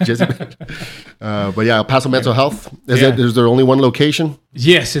name? Jesse? But yeah, El Paso Mental Health. Is there only one location?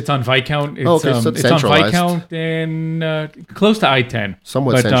 Yes, it's on Viscount. It's, so it's on Viscount and close to I-10.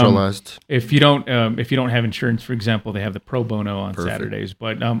 Somewhat centralized. If you don't have insurance, for example, they have the pro bono on Saturdays.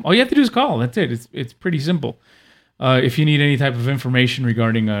 But all you have to do is call. That's it. It's pretty simple. If you need any type of information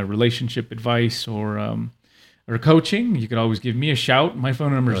regarding relationship advice or coaching, you could always give me a shout. My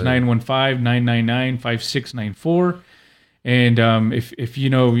phone number is 915-999-5694. And if you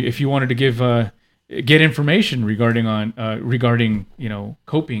wanted to get information regarding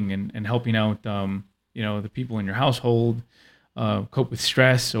coping and helping out the people in your household cope with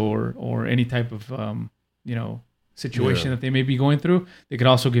stress or any type of situation that they may be going through, they could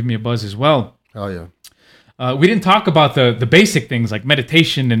also give me a buzz as well. Oh yeah. We didn't talk about the basic things like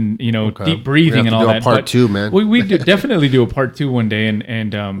meditation and deep breathing and all that. Part 2, man. We definitely do a part 2 one day,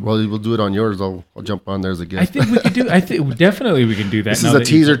 and well, we'll do it on yours. I'll jump on there as a guest. I think we could do. Definitely we can do that. This is a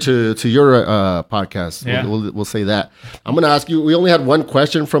teaser to your podcast. Yeah. We'll say that. I'm gonna ask you. We only had one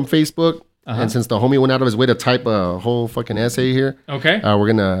question from Facebook, and since the homie went out of his way to type a whole fucking essay here, okay, we're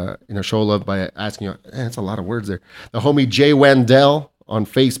gonna show love by asking you. That's a lot of words there. The homie Jay Wendell on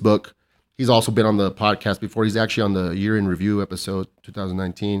Facebook. He's also been on the podcast before. He's actually on the year in review episode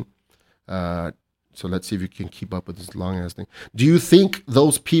 2019. So let's see if you can keep up with this long ass thing. Do you think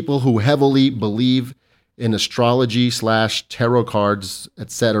those people who heavily believe in astrology / tarot cards,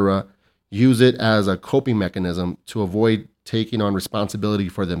 etc., use it as a coping mechanism to avoid taking on responsibility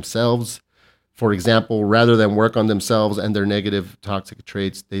for themselves? For example, rather than work on themselves and their negative toxic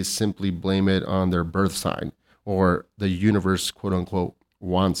traits, they simply blame it on their birth sign or the universe, quote unquote,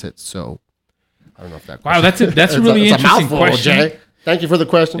 wants it so. I don't know if that question. Wow, that's a really interesting question. Jay. Thank you for the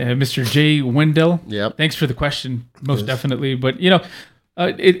question. Mr. Jay Wendell. Yep. Thanks for the question, most definitely. But,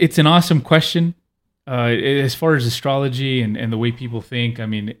 it's an awesome question. As far as astrology and the way people think, I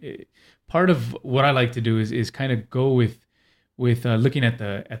mean, part of what I like to do is kind of go with looking at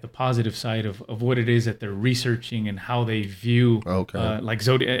the positive side of what it is that they're researching and how they view like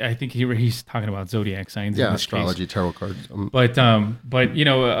zodiac. I think he's talking about zodiac signs. Yeah, in this astrology, case. tarot cards. But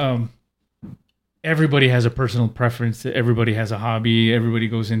everybody has a personal preference. Everybody has a hobby. Everybody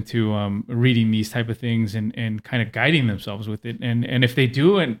goes into reading these type of things and kind of guiding themselves with it. And if they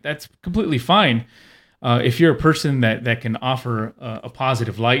do, and that's completely fine. If you're a person that can offer a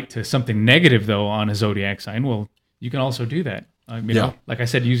positive light to something negative, though, on a zodiac sign, well, you can also do that. Like I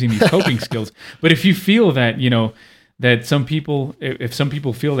said, using these coping skills. But if you feel that, that some people, if some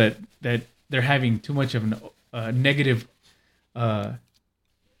people feel that they're having too much of a negative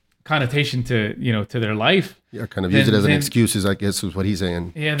connotation to their life, kind of use it as an excuse, I guess, is what he's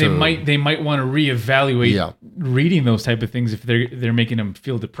saying. Yeah, they might want to reevaluate reading those type of things if they're making them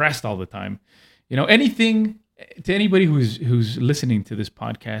feel depressed all the time. Anything to anybody who's listening to this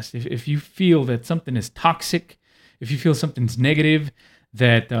podcast, if you feel that something is toxic, if you feel something's negative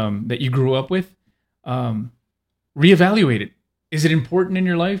that you grew up with, reevaluate it. Is it important in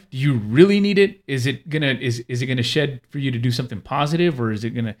your life? Do you really need it? Is it gonna shed for you to do something positive, or are you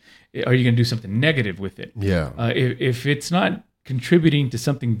gonna do something negative with it? Yeah. If it's not contributing to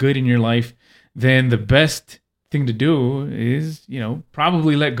something good in your life, then the best thing to do is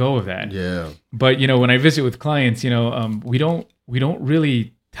probably let go of that. Yeah. But when I visit with clients, we don't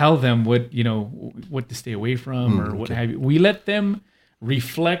really tell them what to stay away from or what have you. We let them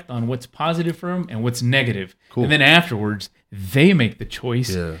reflect on what's positive for them and what's negative. Cool. And then afterwards, they make the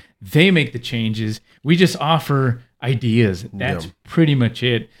choice. Yeah. They make the changes. We just offer ideas. That's pretty much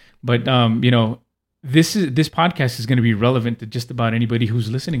it. But this podcast is going to be relevant to just about anybody who's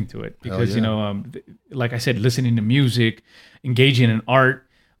listening to it because like I said, listening to music, engaging in art,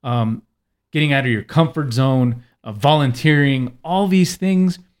 getting out of your comfort zone, volunteering, all these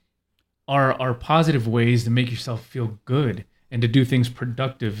things are positive ways to make yourself feel good and to do things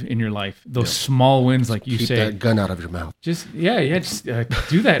productive in your life. Those small wins, like you say. Keep that gun out of your mouth. Just do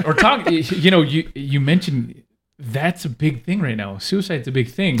that or talk. You mentioned that's a big thing right now. Suicide's a big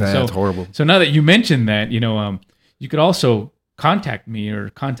thing. That's horrible. So now that you mentioned that, you could also contact me or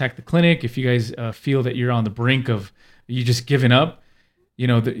contact the clinic if you guys feel that you're on the brink of you just giving up.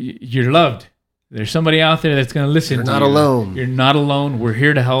 You're loved. There's somebody out there that's going to listen. You're not alone. You're not alone. We're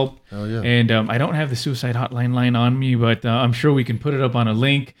here to help. Oh, yeah. And I don't have the suicide hotline line on me, but I'm sure we can put it up on a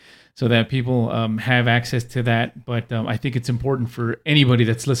link so that people have access to that. But I think it's important for anybody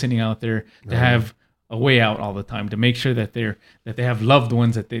that's listening out there to have a way out all the time, to make sure that they have loved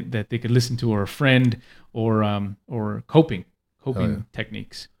ones that they could listen to, or a friend, or coping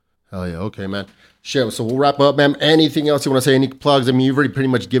techniques. Hell yeah. Okay, man. Shit. So we'll wrap up, man. Anything else you want to say? Any plugs? I mean, you've already pretty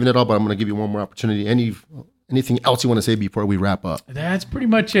much given it all, but I'm going to give you one more opportunity. Anything else you want to say before we wrap up? That's pretty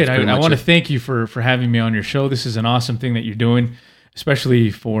much it. I want to thank you for having me on your show. This is an awesome thing that you're doing,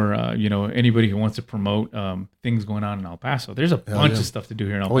 especially for anybody who wants to promote things going on in El Paso. There's a bunch of stuff to do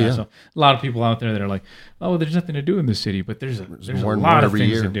here in El Paso. A lot of people out there that are like, oh, there's nothing to do in this city, but there's a lot of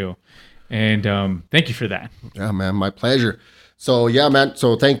things to do. And thank you for that. Yeah, man, my pleasure. So yeah, man.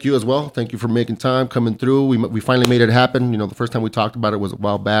 So thank you as well. Thank you for making time, coming through. We finally made it happen. The first time we talked about it was a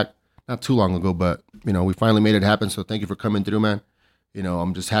while back, not too long ago, but we finally made it happen. So thank you for coming through, man.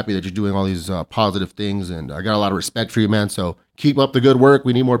 I'm just happy that you're doing all these positive things, and I got a lot of respect for you, man. So keep up the good work.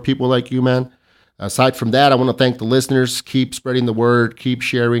 We need more people like you, man. Aside from that, I want to thank the listeners. Keep spreading the word. Keep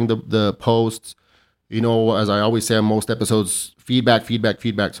sharing the posts. As I always say on most episodes, feedback.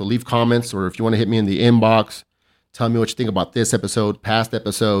 So leave comments, or if you want to hit me in the inbox, tell me what you think about this episode, past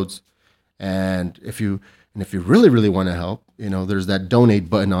episodes. And if you really, really want to help, there's that donate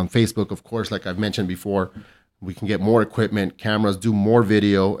button on Facebook, of course, like I've mentioned before. We can get more equipment, cameras, do more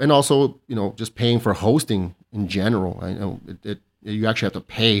video, and also, just paying for hosting in general. I know you actually have to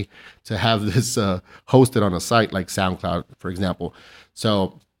pay to have this hosted on a site like SoundCloud, for example.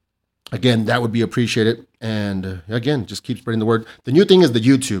 So again, that would be appreciated. And again, just keep spreading the word. The new thing is the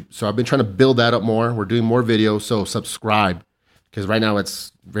YouTube. So I've been trying to build that up more. We're doing more videos. So subscribe, because right now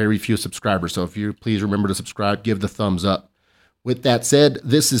it's very few subscribers. So if you please remember to subscribe, give the thumbs up. With that said,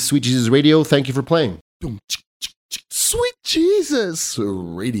 this is Sweet Jesus Radio. Thank you for playing. Sweet Jesus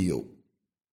Radio.